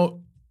 And I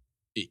know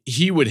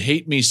he would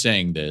hate me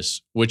saying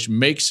this, which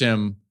makes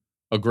him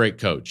a great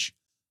coach.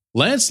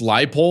 Lance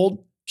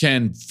Leipold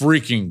can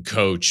freaking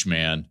coach,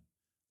 man.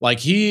 Like,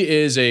 he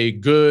is a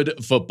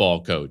good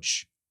football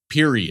coach,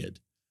 period.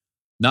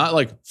 Not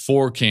like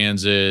for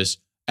Kansas,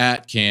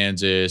 at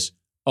Kansas.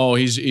 Oh,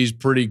 he's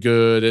pretty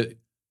good.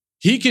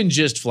 He can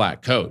just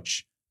flat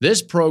coach.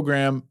 This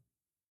program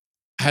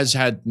has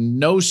had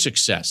no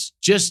success,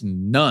 just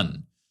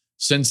none,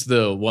 since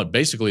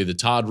basically the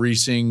Todd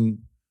Reesing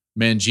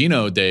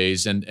Mangino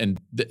days. And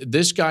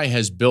this guy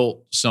has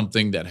built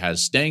something that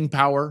has staying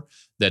power,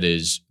 that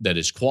is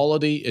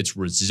quality. It's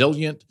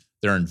resilient.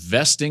 They're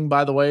investing,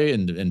 by the way,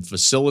 in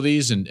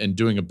facilities and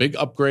doing a big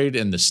upgrade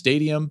in the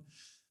stadium.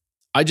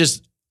 I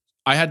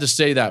had to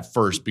say that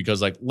first,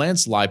 because like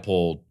Lance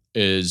Leipold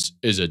is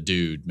a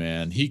dude,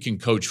 man. He can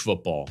coach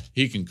football.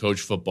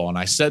 And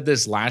I said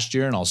this last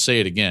year, and I'll say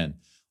it again.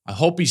 I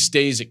hope he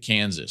stays at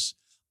Kansas.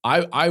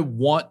 I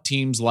want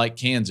teams like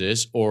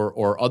Kansas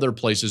or other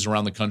places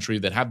around the country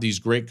that have these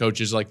great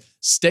coaches, like,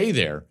 stay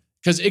there,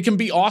 because it can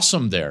be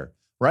awesome there,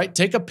 right?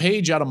 Take a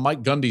page out of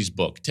Mike Gundy's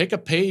book. Take a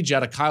page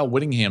out of Kyle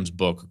Whittingham's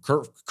book,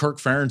 or Kirk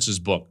Ferentz's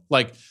book.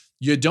 Like,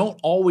 you don't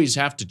always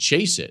have to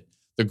chase it.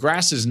 The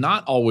grass is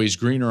not always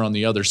greener on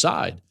the other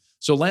side.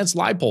 So Lance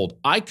Leipold,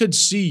 I could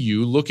see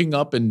you looking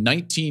up in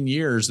 19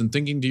 years and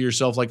thinking to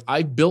yourself, like,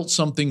 I built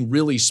something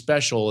really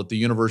special at the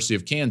University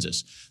of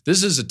Kansas.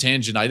 This is a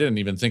tangent I didn't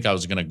even think I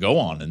was going to go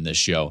on in this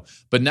show.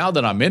 But now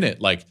that I'm in it,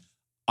 like,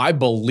 I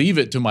believe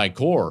it to my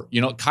core.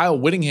 You know, Kyle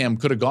Whittingham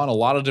could have gone a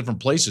lot of different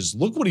places.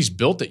 Look what he's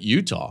built at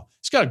Utah.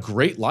 He's got a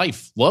great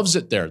life, loves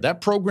it there.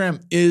 That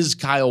program is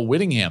Kyle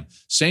Whittingham.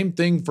 Same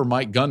thing for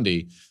Mike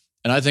Gundy.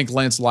 And I think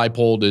Lance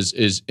Leipold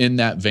is in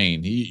that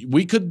vein.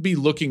 We could be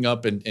looking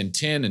up in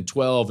 10 and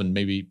 12 and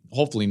maybe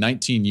hopefully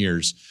 19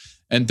 years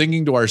and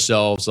thinking to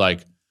ourselves,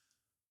 like,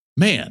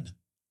 man,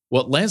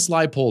 what Lance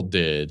Leipold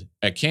did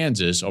at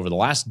Kansas over the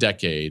last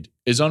decade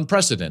is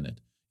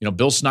unprecedented.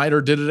 Bill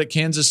Snyder did it at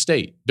Kansas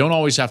State. Don't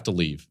always have to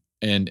leave,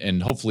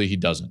 and hopefully he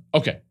doesn't.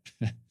 Okay,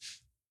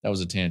 that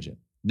was a tangent.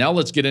 Now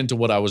let's get into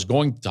what I was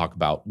going to talk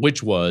about,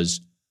 which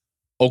was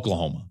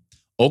Oklahoma.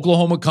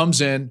 Oklahoma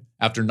comes in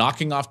after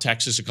knocking off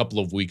Texas a couple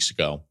of weeks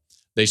ago.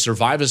 They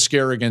survive a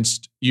scare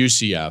against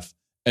UCF,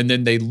 and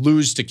then they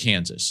lose to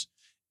Kansas.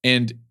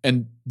 And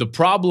the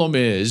problem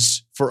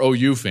is for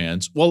OU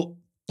fans. Well,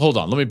 hold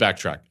on. Let me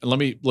backtrack.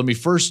 And let me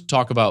first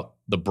talk about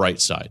the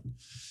bright side.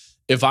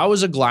 If I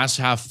was a glass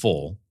half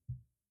full,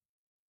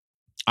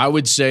 I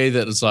would say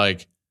that it's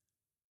like,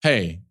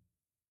 hey,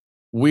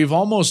 we've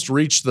almost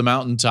reached the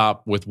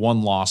mountaintop with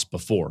one loss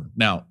before.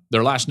 Now,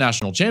 their last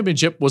national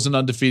championship was an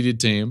undefeated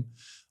team,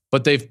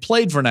 but they've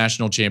played for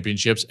national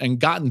championships and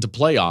gotten to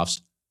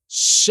playoffs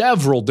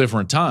several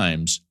different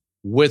times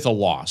with a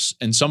loss,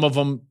 and some of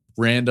them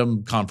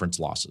random conference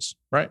losses,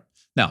 right?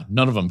 Now,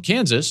 none of them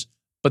Kansas,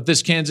 but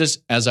this Kansas,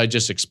 as I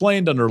just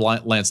explained under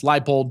Lance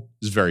Leipold,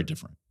 is very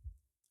different.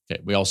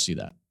 Okay, we all see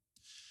that.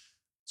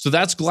 So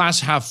that's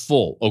glass half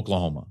full,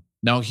 Oklahoma.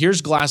 Now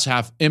here's glass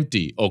half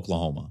empty,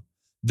 Oklahoma.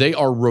 They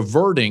are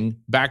reverting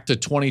back to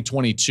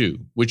 2022,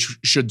 which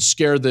should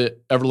scare the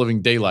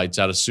ever-living daylights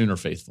out of Sooner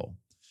faithful.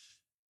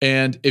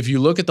 And if you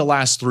look at the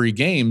last 3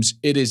 games,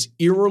 it is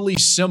eerily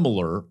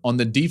similar on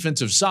the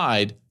defensive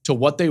side to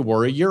what they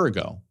were a year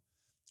ago.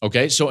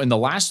 Okay, so in the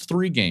last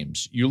 3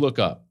 games, you look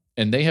up,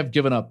 and they have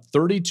given up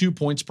 32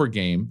 points per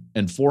game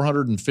and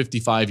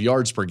 455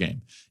 yards per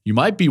game. You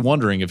might be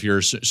wondering, if you're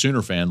a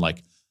Sooner fan,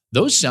 like,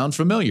 those sound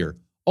familiar.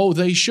 Oh,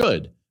 they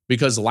should,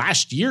 because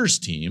last year's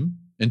team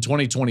in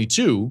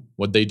 2022,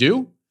 what'd they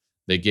do?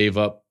 They gave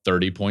up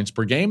 30 points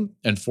per game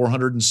and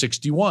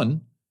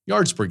 461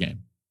 yards per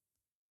game.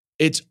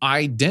 It's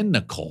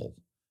identical.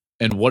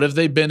 And what have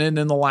they been in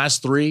the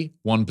last 3?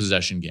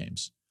 1-possession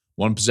games.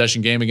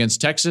 1-possession game against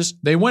Texas,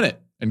 they win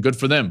it. And good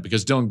for them,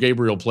 because Dylan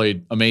Gabriel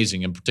played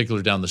amazing, in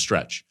particular down the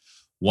stretch.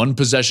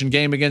 1-possession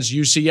game against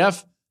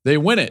UCF, they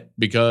win it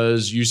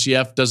because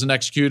UCF doesn't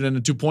execute in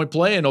a 2-point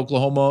play and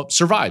Oklahoma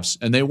survives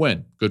and they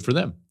win. Good for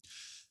them.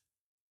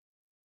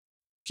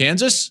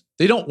 Kansas,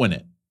 they don't win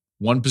it.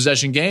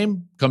 1-possession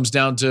game, comes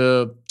down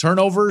to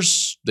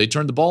turnovers. They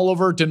turn the ball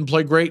over, didn't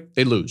play great,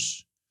 they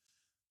lose.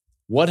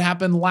 What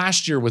happened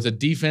last year with a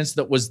defense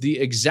that was the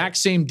exact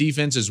same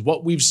defense as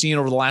what we've seen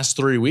over the last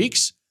 3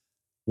 weeks?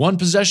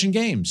 1-possession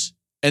games.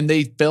 And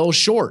they fell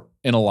short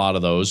in a lot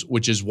of those,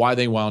 which is why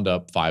they wound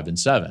up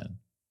 5-7.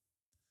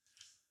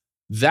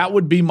 That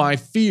would be my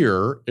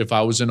fear if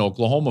I was an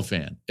Oklahoma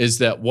fan, is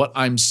that what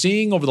I'm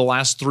seeing over the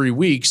last 3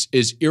 weeks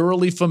is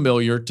eerily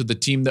familiar to the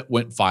team that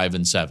went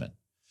 5-7.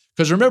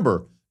 Because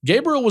remember,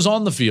 Gabriel was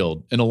on the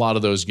field in a lot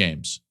of those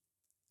games.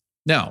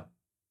 Now,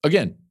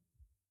 again,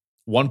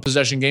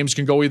 1-possession games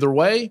can go either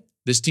way.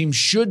 This team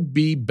should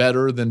be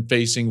better than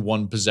facing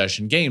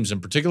 1-possession games,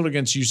 in particular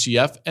against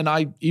UCF.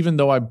 And even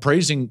though I'm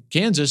praising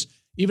Kansas,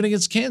 even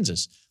against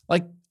Kansas,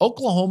 like,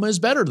 Oklahoma is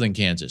better than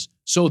Kansas.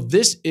 So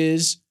this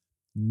is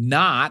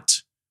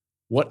not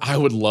what I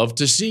would love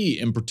to see,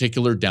 in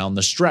particular down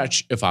the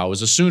stretch, if I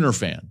was a Sooner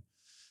fan.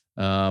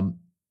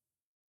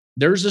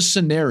 There's a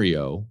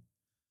scenario.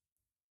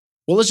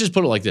 Well, let's just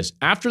put it like this.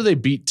 After they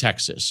beat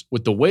Texas,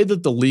 with the way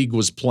that the league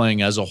was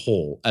playing as a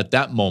whole at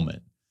that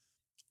moment,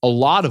 a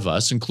lot of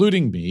us,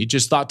 including me,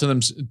 just thought to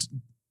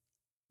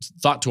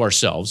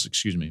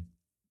ourselves,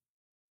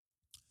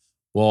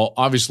 well,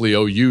 obviously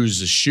OU's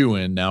a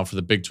shoo-in now for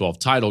the Big 12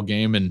 title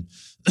game, and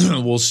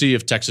we'll see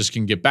if Texas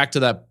can get back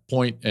to that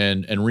point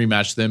and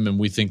rematch them, and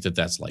we think that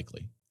that's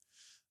likely.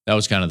 That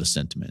was kind of the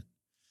sentiment.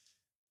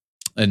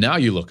 And now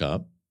you look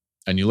up,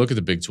 and you look at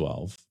the Big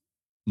 12,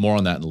 more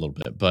on that in a little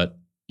bit, but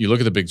you look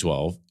at the Big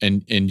 12,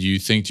 and you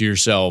think to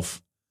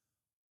yourself,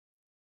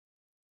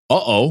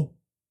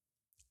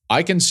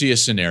 I can see a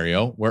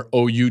scenario where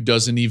OU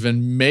doesn't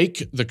even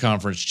make the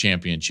conference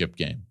championship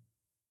game.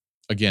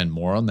 Again,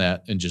 more on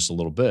that in just a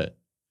little bit.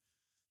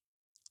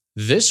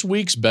 This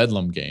week's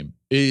Bedlam game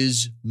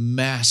is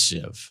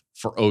massive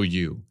for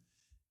OU,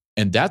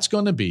 and that's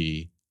going to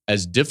be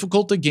as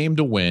difficult a game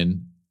to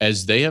win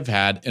as they have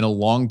had in a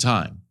long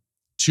time.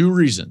 2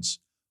 reasons.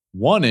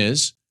 One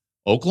is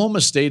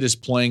Oklahoma State is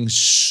playing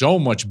so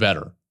much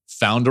better.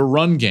 Found a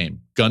run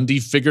game.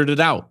 Gundy figured it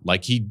out,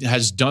 like he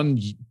has done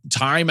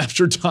time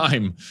after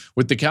time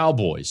with the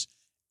Cowboys.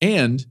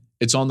 And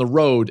it's on the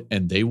road,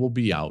 and they will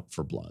be out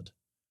for blood.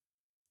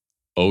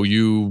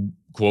 OU,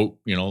 quote,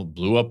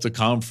 blew up the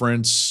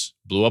conference,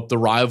 blew up the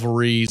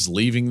rivalries,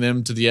 leaving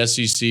them to the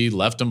SEC,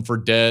 left them for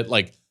dead.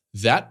 Like,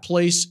 that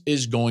place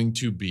is going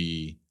to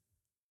be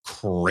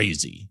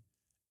crazy.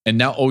 And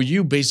now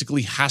OU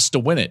basically has to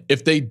win it.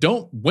 If they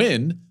don't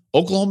win,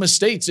 Oklahoma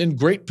State's in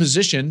great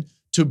position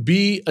to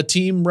be a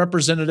team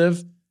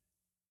representative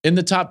in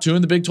the top 2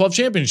 in the Big 12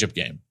 championship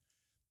game.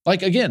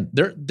 Like, again,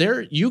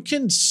 there you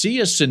can see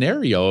a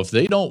scenario if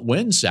they don't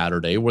win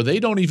Saturday where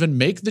they don't even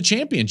make the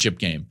championship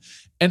game.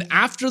 And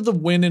after the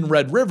win in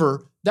Red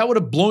River, that would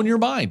have blown your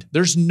mind.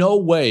 There's no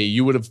way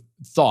you would have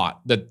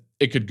thought that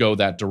it could go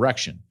that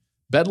direction.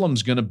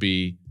 Bedlam's going to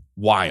be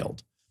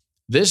wild.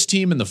 This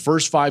team in the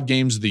first 5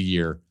 games of the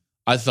year,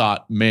 I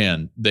thought,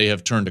 man, they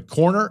have turned a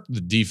corner.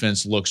 The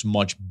defense looks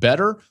much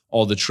better.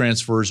 All the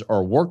transfers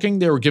are working.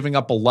 They were giving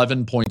up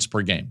 11 points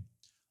per game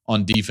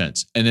on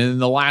defense. And then in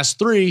the last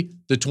three,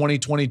 the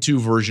 2022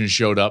 version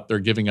showed up. They're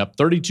giving up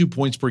 32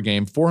 points per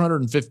game,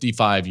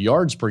 455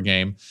 yards per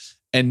game.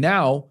 And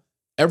now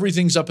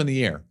everything's up in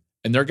the air.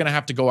 And they're going to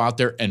have to go out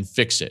there and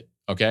fix it,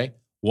 okay?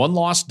 One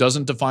loss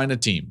doesn't define a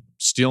team.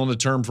 Stealing the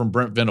term from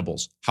Brent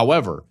Venables.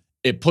 However,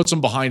 it puts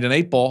them behind an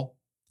 8 ball.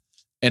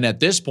 And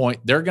at this point,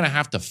 they're going to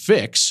have to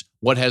fix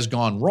what has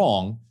gone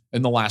wrong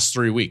in the last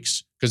 3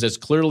 weeks because it's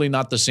clearly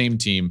not the same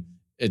team.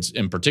 It's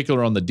in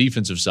particular on the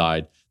defensive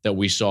side that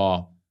we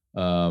saw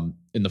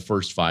in the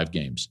first 5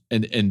 games.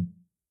 And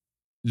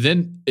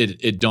then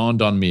it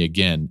dawned on me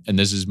again, and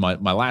this is my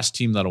last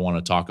team that I want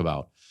to talk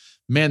about.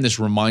 Man, this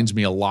reminds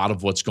me a lot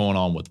of what's going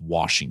on with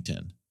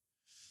Washington.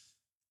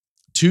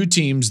 2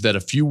 teams that a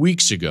few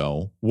weeks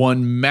ago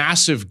won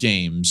massive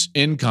games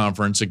in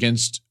conference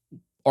against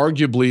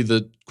arguably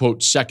the,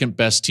 quote, second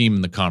best team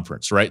in the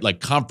conference, right? Like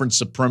conference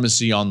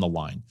supremacy on the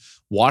line.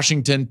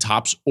 Washington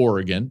tops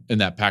Oregon in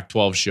that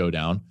Pac-12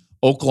 showdown.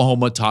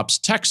 Oklahoma tops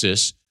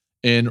Texas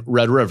in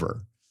Red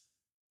River.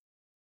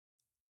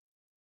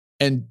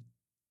 And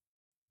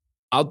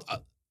I'll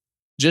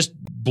just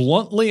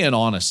bluntly and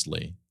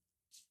honestly,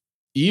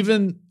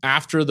 even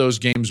after those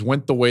games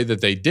went the way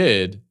that they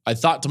did, I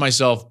thought to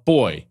myself,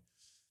 boy,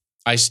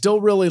 I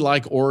still really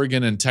like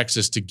Oregon and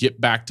Texas to get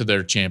back to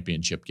their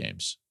championship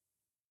games.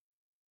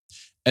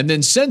 And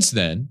then since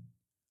then,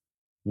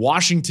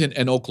 Washington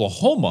and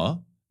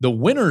Oklahoma, the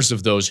winners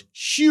of those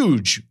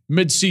huge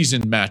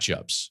midseason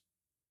matchups,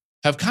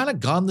 have kind of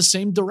gone the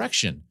same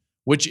direction,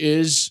 which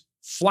is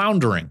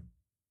floundering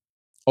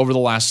over the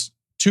last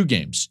 2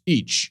 games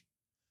each.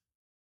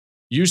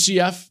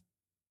 UCF,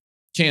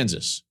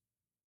 Kansas.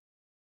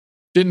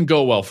 Didn't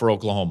go well for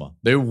Oklahoma.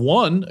 They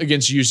won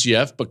against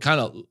UCF, but kind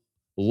of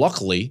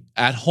luckily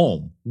at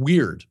home.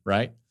 Weird,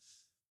 right?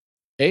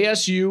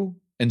 ASU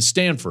and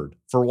Stanford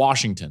for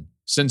Washington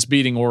since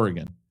beating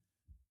Oregon.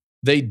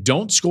 They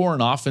don't score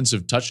an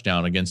offensive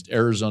touchdown against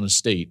Arizona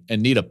State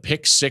and need a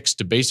pick 6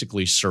 to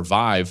basically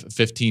survive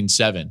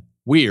 15-7.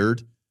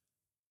 Weird.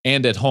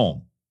 And at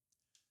home.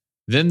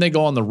 Then they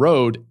go on the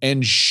road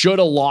and should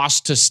have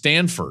lost to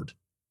Stanford.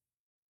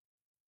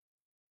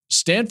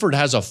 Stanford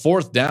has a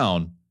 4th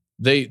down.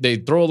 They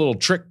throw a little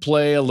trick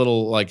play, a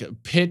little like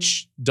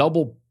pitch,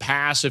 double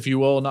pass, if you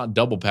will. Not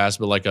double pass,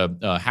 but like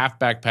a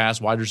halfback pass,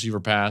 wide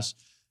receiver pass.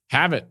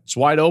 Have it. It's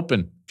wide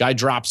open. Guy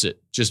drops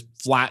it. Just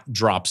flat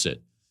drops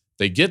it.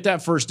 They get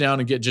that first down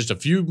and get just a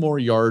few more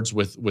yards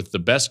with the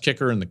best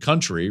kicker in the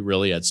country,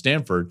 really, at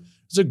Stanford.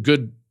 It's a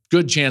good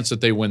chance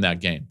that they win that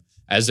game.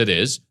 As it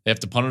is, they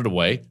have to punt it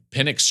away.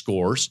 Penix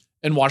scores,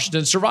 and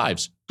Washington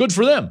survives. Good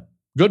for them.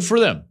 Good for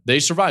them. They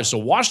survived. So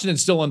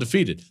Washington's still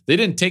undefeated. They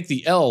didn't take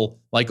the L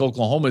like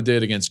Oklahoma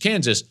did against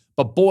Kansas,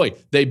 but boy,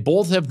 they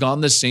both have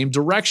gone the same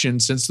direction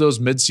since those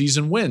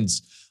midseason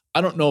wins.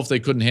 I don't know if they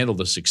couldn't handle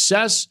the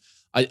success.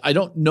 I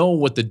don't know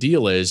what the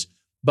deal is,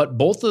 but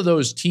both of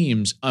those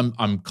teams,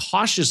 I'm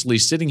cautiously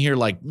sitting here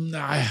like,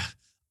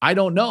 I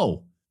don't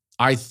know.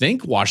 I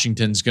think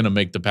Washington's going to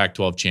make the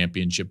Pac-12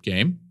 championship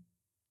game.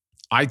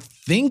 I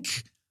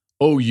think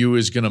OU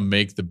is going to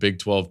make the Big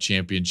 12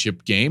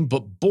 championship game,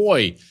 but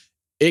boy,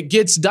 it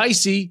gets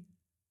dicey,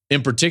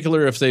 in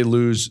particular if they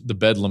lose the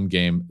Bedlam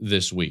game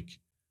this week.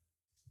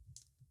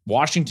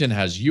 Washington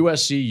has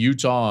USC,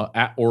 Utah,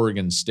 at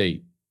Oregon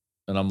State.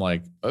 And I'm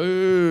like,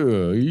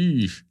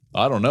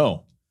 I don't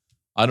know.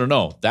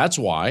 That's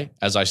why,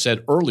 as I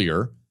said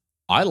earlier,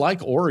 I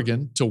like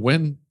Oregon to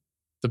win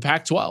the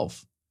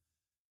Pac-12.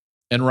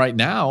 And right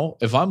now,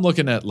 if I'm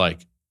looking at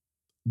like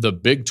the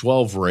Big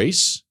 12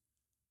 race,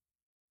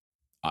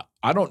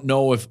 I don't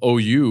know if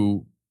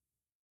OU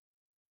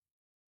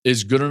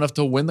is good enough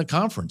to win the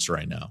conference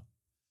right now.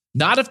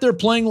 Not if they're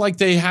playing like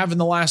they have in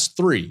the last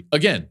 3.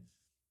 Again,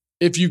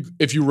 if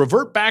you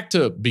revert back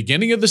to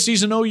beginning of the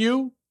season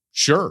OU,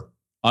 sure,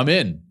 I'm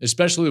in,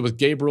 especially with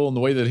Gabriel and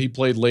the way that he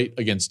played late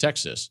against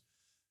Texas.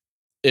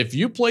 If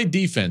you play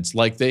defense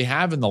like they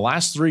have in the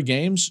last 3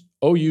 games,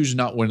 OU's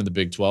not winning the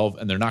Big 12,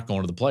 and they're not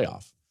going to the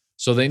playoff.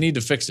 So they need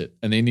to fix it,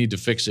 and they need to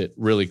fix it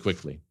really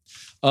quickly.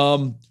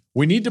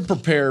 We need to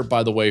prepare,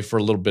 by the way, for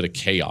a little bit of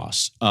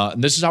chaos.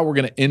 And this is how we're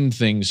going to end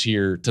things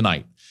here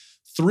tonight.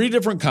 3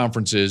 different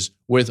conferences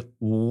with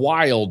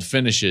wild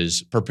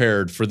finishes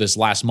prepared for this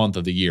last month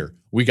of the year.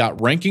 We got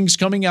rankings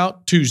coming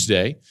out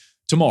Tuesday,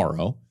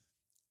 tomorrow.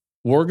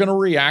 We're going to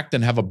react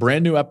and have a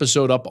brand new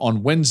episode up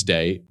on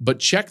Wednesday. But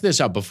check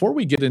this out. Before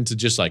we get into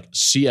just like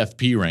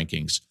CFP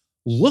rankings,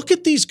 look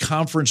at these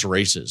conference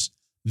races.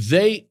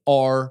 They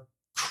are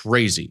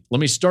crazy. Let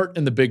me start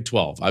in the Big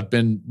 12. I've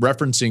been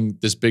referencing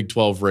this Big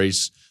 12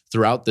 race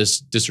throughout this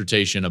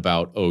dissertation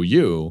about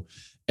OU.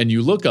 And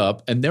you look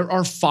up, and there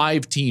are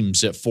 5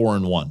 teams at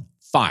 4-1.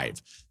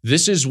 5.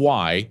 This is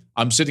why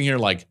I'm sitting here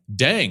like,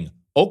 dang,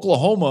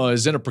 Oklahoma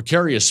is in a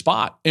precarious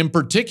spot, in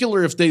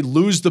particular if they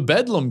lose the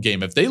Bedlam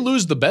game. If they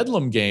lose the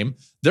Bedlam game,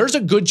 there's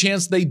a good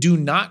chance they do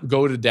not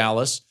go to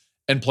Dallas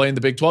and play in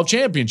the Big 12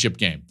 championship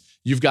game.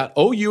 You've got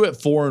OU at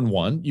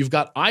 4-1. You've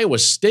got Iowa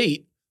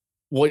State,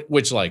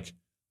 which like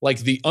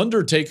the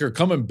Undertaker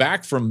coming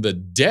back from the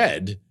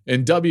dead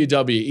in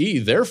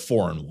WWE, they're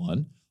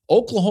 4-1.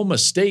 Oklahoma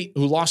State,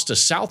 who lost to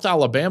South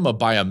Alabama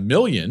by 1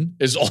 million,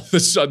 is all of a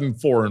sudden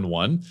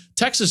 4-1.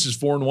 Texas is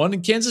 4-1,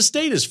 and Kansas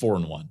State is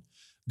 4-1.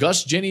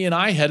 Gus, Jenny, and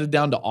I headed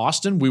down to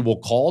Austin. We will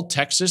call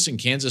Texas and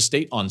Kansas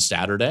State on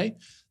Saturday.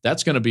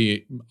 That's going to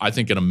be, I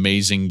think, an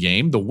amazing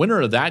game. The winner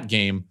of that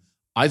game,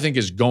 I think,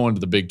 is going to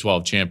the Big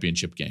 12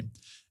 championship game.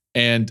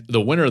 And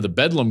the winner of the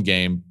Bedlam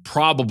game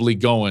probably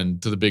going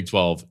to the Big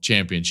 12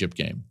 championship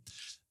game.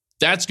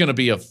 That's going to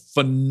be a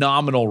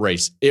phenomenal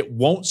race. It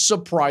won't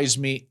surprise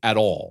me at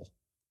all.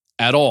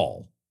 At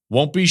all.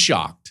 Won't be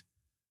shocked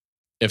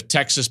if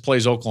Texas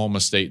plays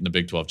Oklahoma State in the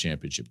Big 12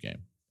 championship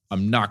game.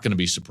 I'm not going to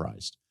be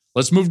surprised.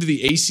 Let's move to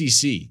the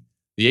ACC.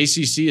 The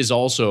ACC is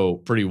also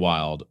pretty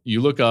wild. You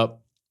look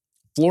up,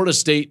 Florida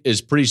State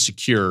is pretty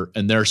secure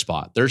in their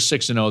spot. They're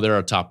 6-0. They're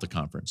atop the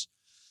conference.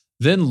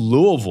 Then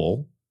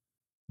Louisville,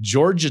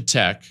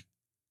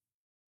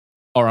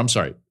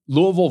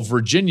 Louisville,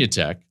 Virginia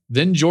Tech,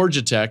 then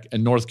Georgia Tech,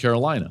 and North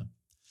Carolina.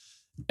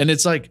 And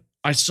it's like,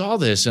 I saw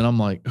this and I'm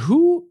like,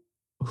 who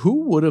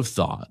would have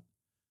thought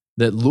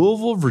that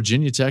Louisville,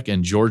 Virginia Tech,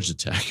 and Georgia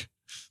Tech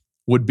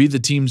would be the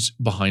teams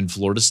behind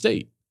Florida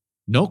State?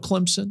 No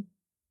Clemson,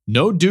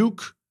 no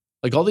Duke.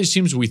 Like all these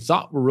teams we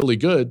thought were really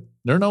good,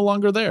 they're no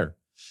longer there.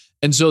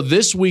 And so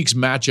this week's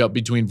matchup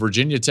between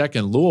Virginia Tech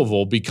and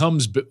Louisville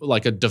becomes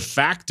like a de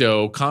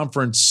facto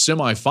conference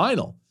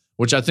semifinal,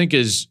 which I think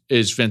is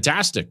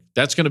fantastic.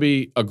 That's going to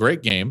be a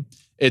great game.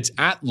 It's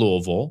at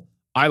Louisville.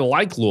 I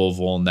like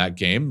Louisville in that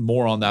game.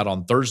 More on that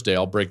on Thursday.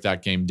 I'll break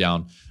that game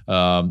down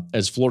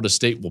as Florida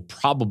State will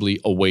probably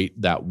await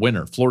that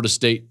winner. Florida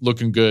State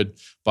looking good,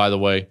 by the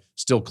way.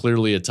 Still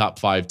clearly a top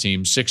 5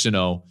 team,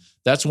 6-0.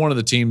 That's one of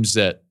the teams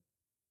that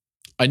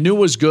I knew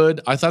was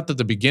good. I thought that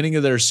the beginning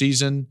of their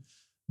season,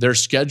 their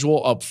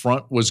schedule up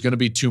front was going to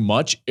be too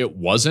much. It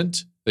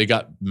wasn't. They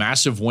got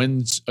massive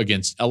wins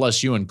against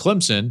LSU and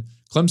Clemson.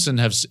 Clemson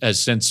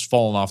has since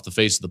fallen off the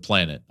face of the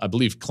planet. I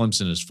believe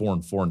Clemson is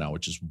 4-4 now,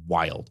 which is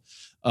wild.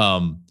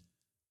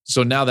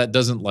 So now that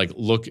doesn't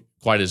look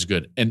quite as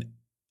good. And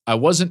I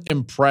wasn't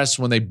impressed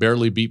when they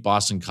barely beat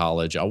Boston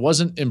College. I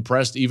wasn't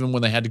impressed even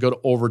when they had to go to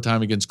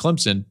overtime against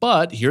Clemson.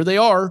 But here they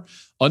are,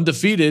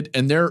 undefeated,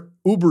 and they're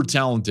uber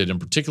talented, in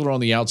particular on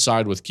the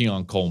outside with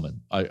Keon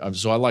Coleman.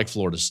 So I like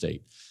Florida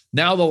State.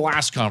 Now the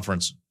last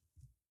conference,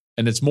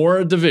 and it's more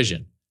a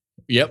division.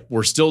 Yep,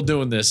 we're still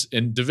doing this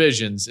in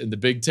divisions in the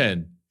Big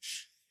Ten.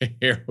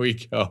 Here we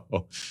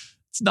go.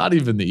 It's not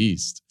even the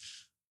East.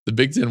 The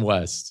Big Ten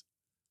West.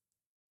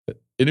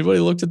 Anybody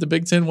looked at the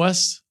Big Ten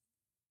West?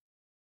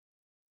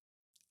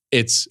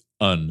 It's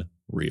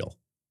unreal.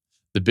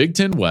 The Big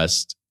Ten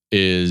West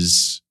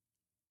is,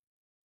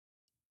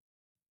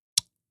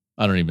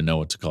 I don't even know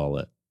what to call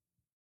it.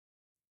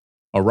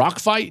 A rock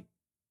fight?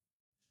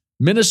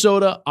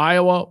 Minnesota,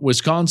 Iowa,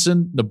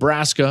 Wisconsin,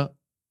 Nebraska,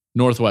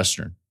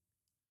 Northwestern.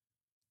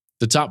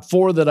 The top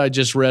 4 that I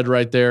just read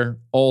right there,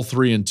 all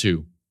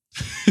 3-2.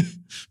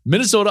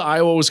 Minnesota,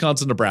 Iowa,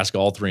 Wisconsin, Nebraska,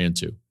 all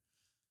 3-2.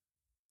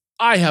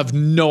 I have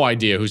no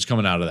idea who's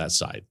coming out of that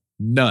side.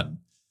 None.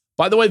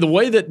 By the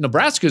way that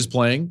Nebraska is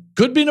playing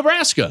could be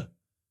Nebraska.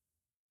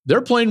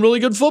 They're playing really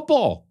good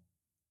football.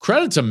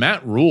 Credit to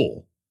Matt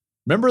Rule.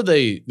 Remember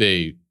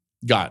they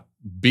got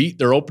beat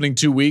their opening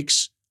 2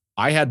 weeks?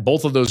 I had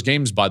both of those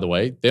games, by the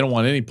way. They don't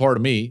want any part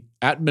of me.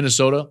 At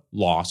Minnesota,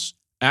 loss.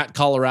 At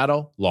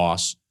Colorado,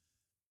 loss.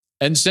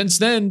 And since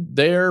then,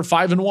 they're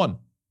 5-1.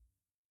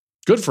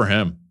 Good for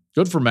him.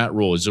 Good for Matt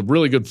Rule. He's a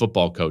really good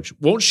football coach.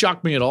 Won't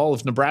shock me at all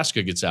if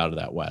Nebraska gets out of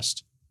that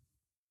West.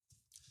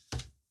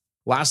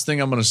 Last thing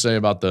I'm going to say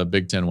about the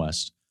Big Ten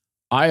West.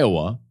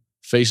 Iowa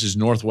faces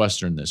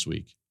Northwestern this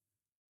week.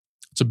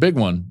 It's a big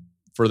one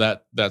for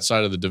that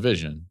side of the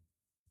division.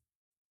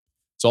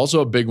 It's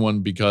also a big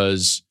one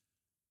because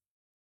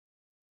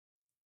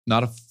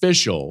not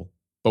official,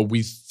 but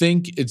we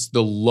think it's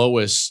the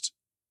lowest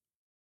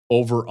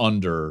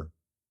over-under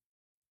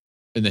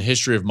in the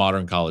history of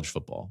modern college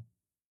football.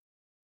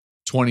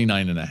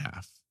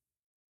 29.5.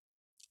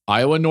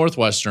 Iowa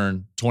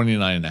Northwestern,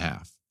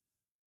 29.5.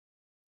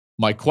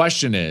 My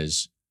question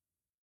is,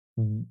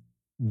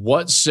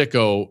 what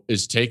sicko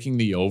is taking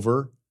the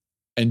over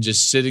and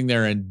just sitting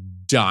there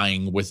and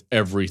dying with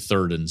every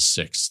 3rd and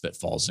 6 that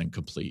falls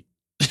incomplete?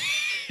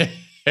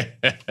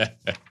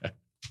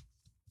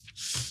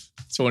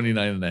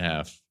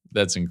 29.5.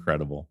 That's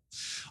incredible.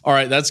 All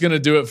right, that's going to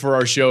do it for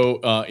our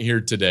show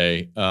here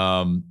today.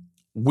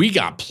 We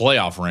got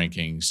playoff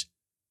rankings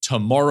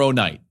tomorrow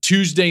night,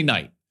 Tuesday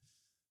night.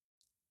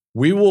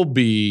 We will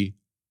be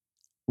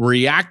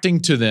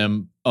reacting to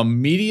them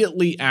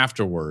immediately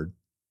afterward,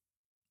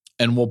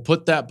 and we'll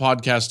put that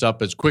podcast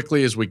up as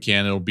quickly as we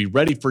can. It'll be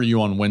ready for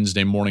you on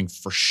Wednesday morning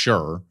for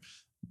sure.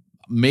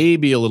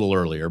 Maybe a little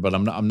earlier, but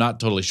I'm not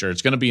totally sure.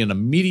 It's going to be an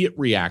immediate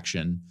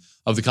reaction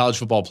of the college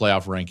football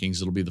playoff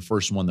rankings. It'll be the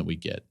first one that we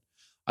get.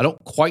 I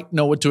don't quite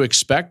know what to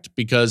expect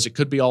because it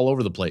could be all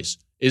over the place.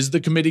 Is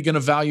the committee going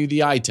to value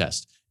the eye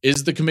test?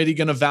 Is the committee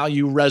going to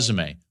value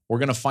resume? We're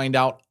going to find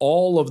out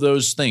all of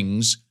those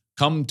things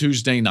come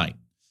Tuesday night.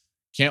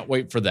 Can't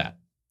wait for that.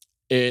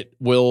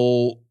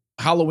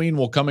 Halloween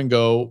will come and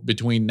go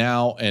between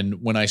now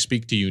and when I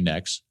speak to you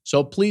next.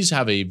 So please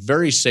have a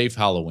very safe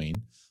Halloween.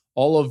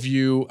 All of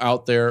you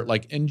out there,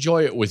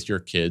 enjoy it with your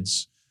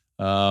kids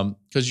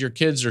because your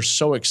kids are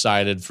so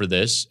excited for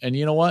this. And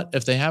you know what?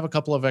 If they have a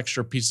couple of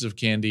extra pieces of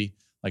candy,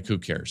 who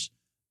cares?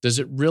 Does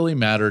it really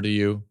matter to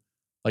you?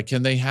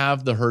 Can they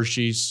have the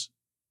Hershey's?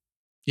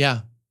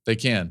 Yeah, they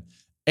can.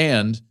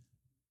 And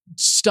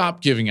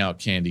stop giving out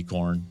candy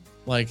corn.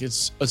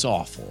 It's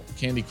awful.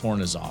 Candy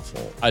corn is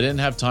awful. I didn't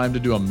have time to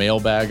do a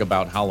mailbag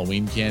about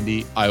Halloween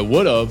candy. I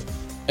would have.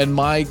 And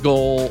my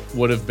goal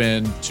would have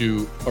been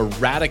to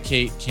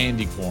eradicate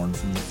candy corn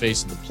from the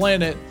face of the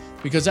planet.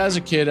 Because as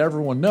a kid,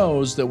 everyone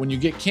knows that when you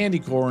get candy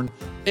corn,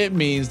 it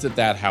means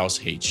that house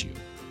hates you.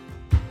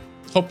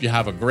 Hope you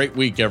have a great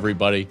week,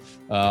 everybody.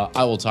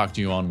 I will talk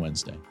to you on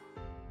Wednesday.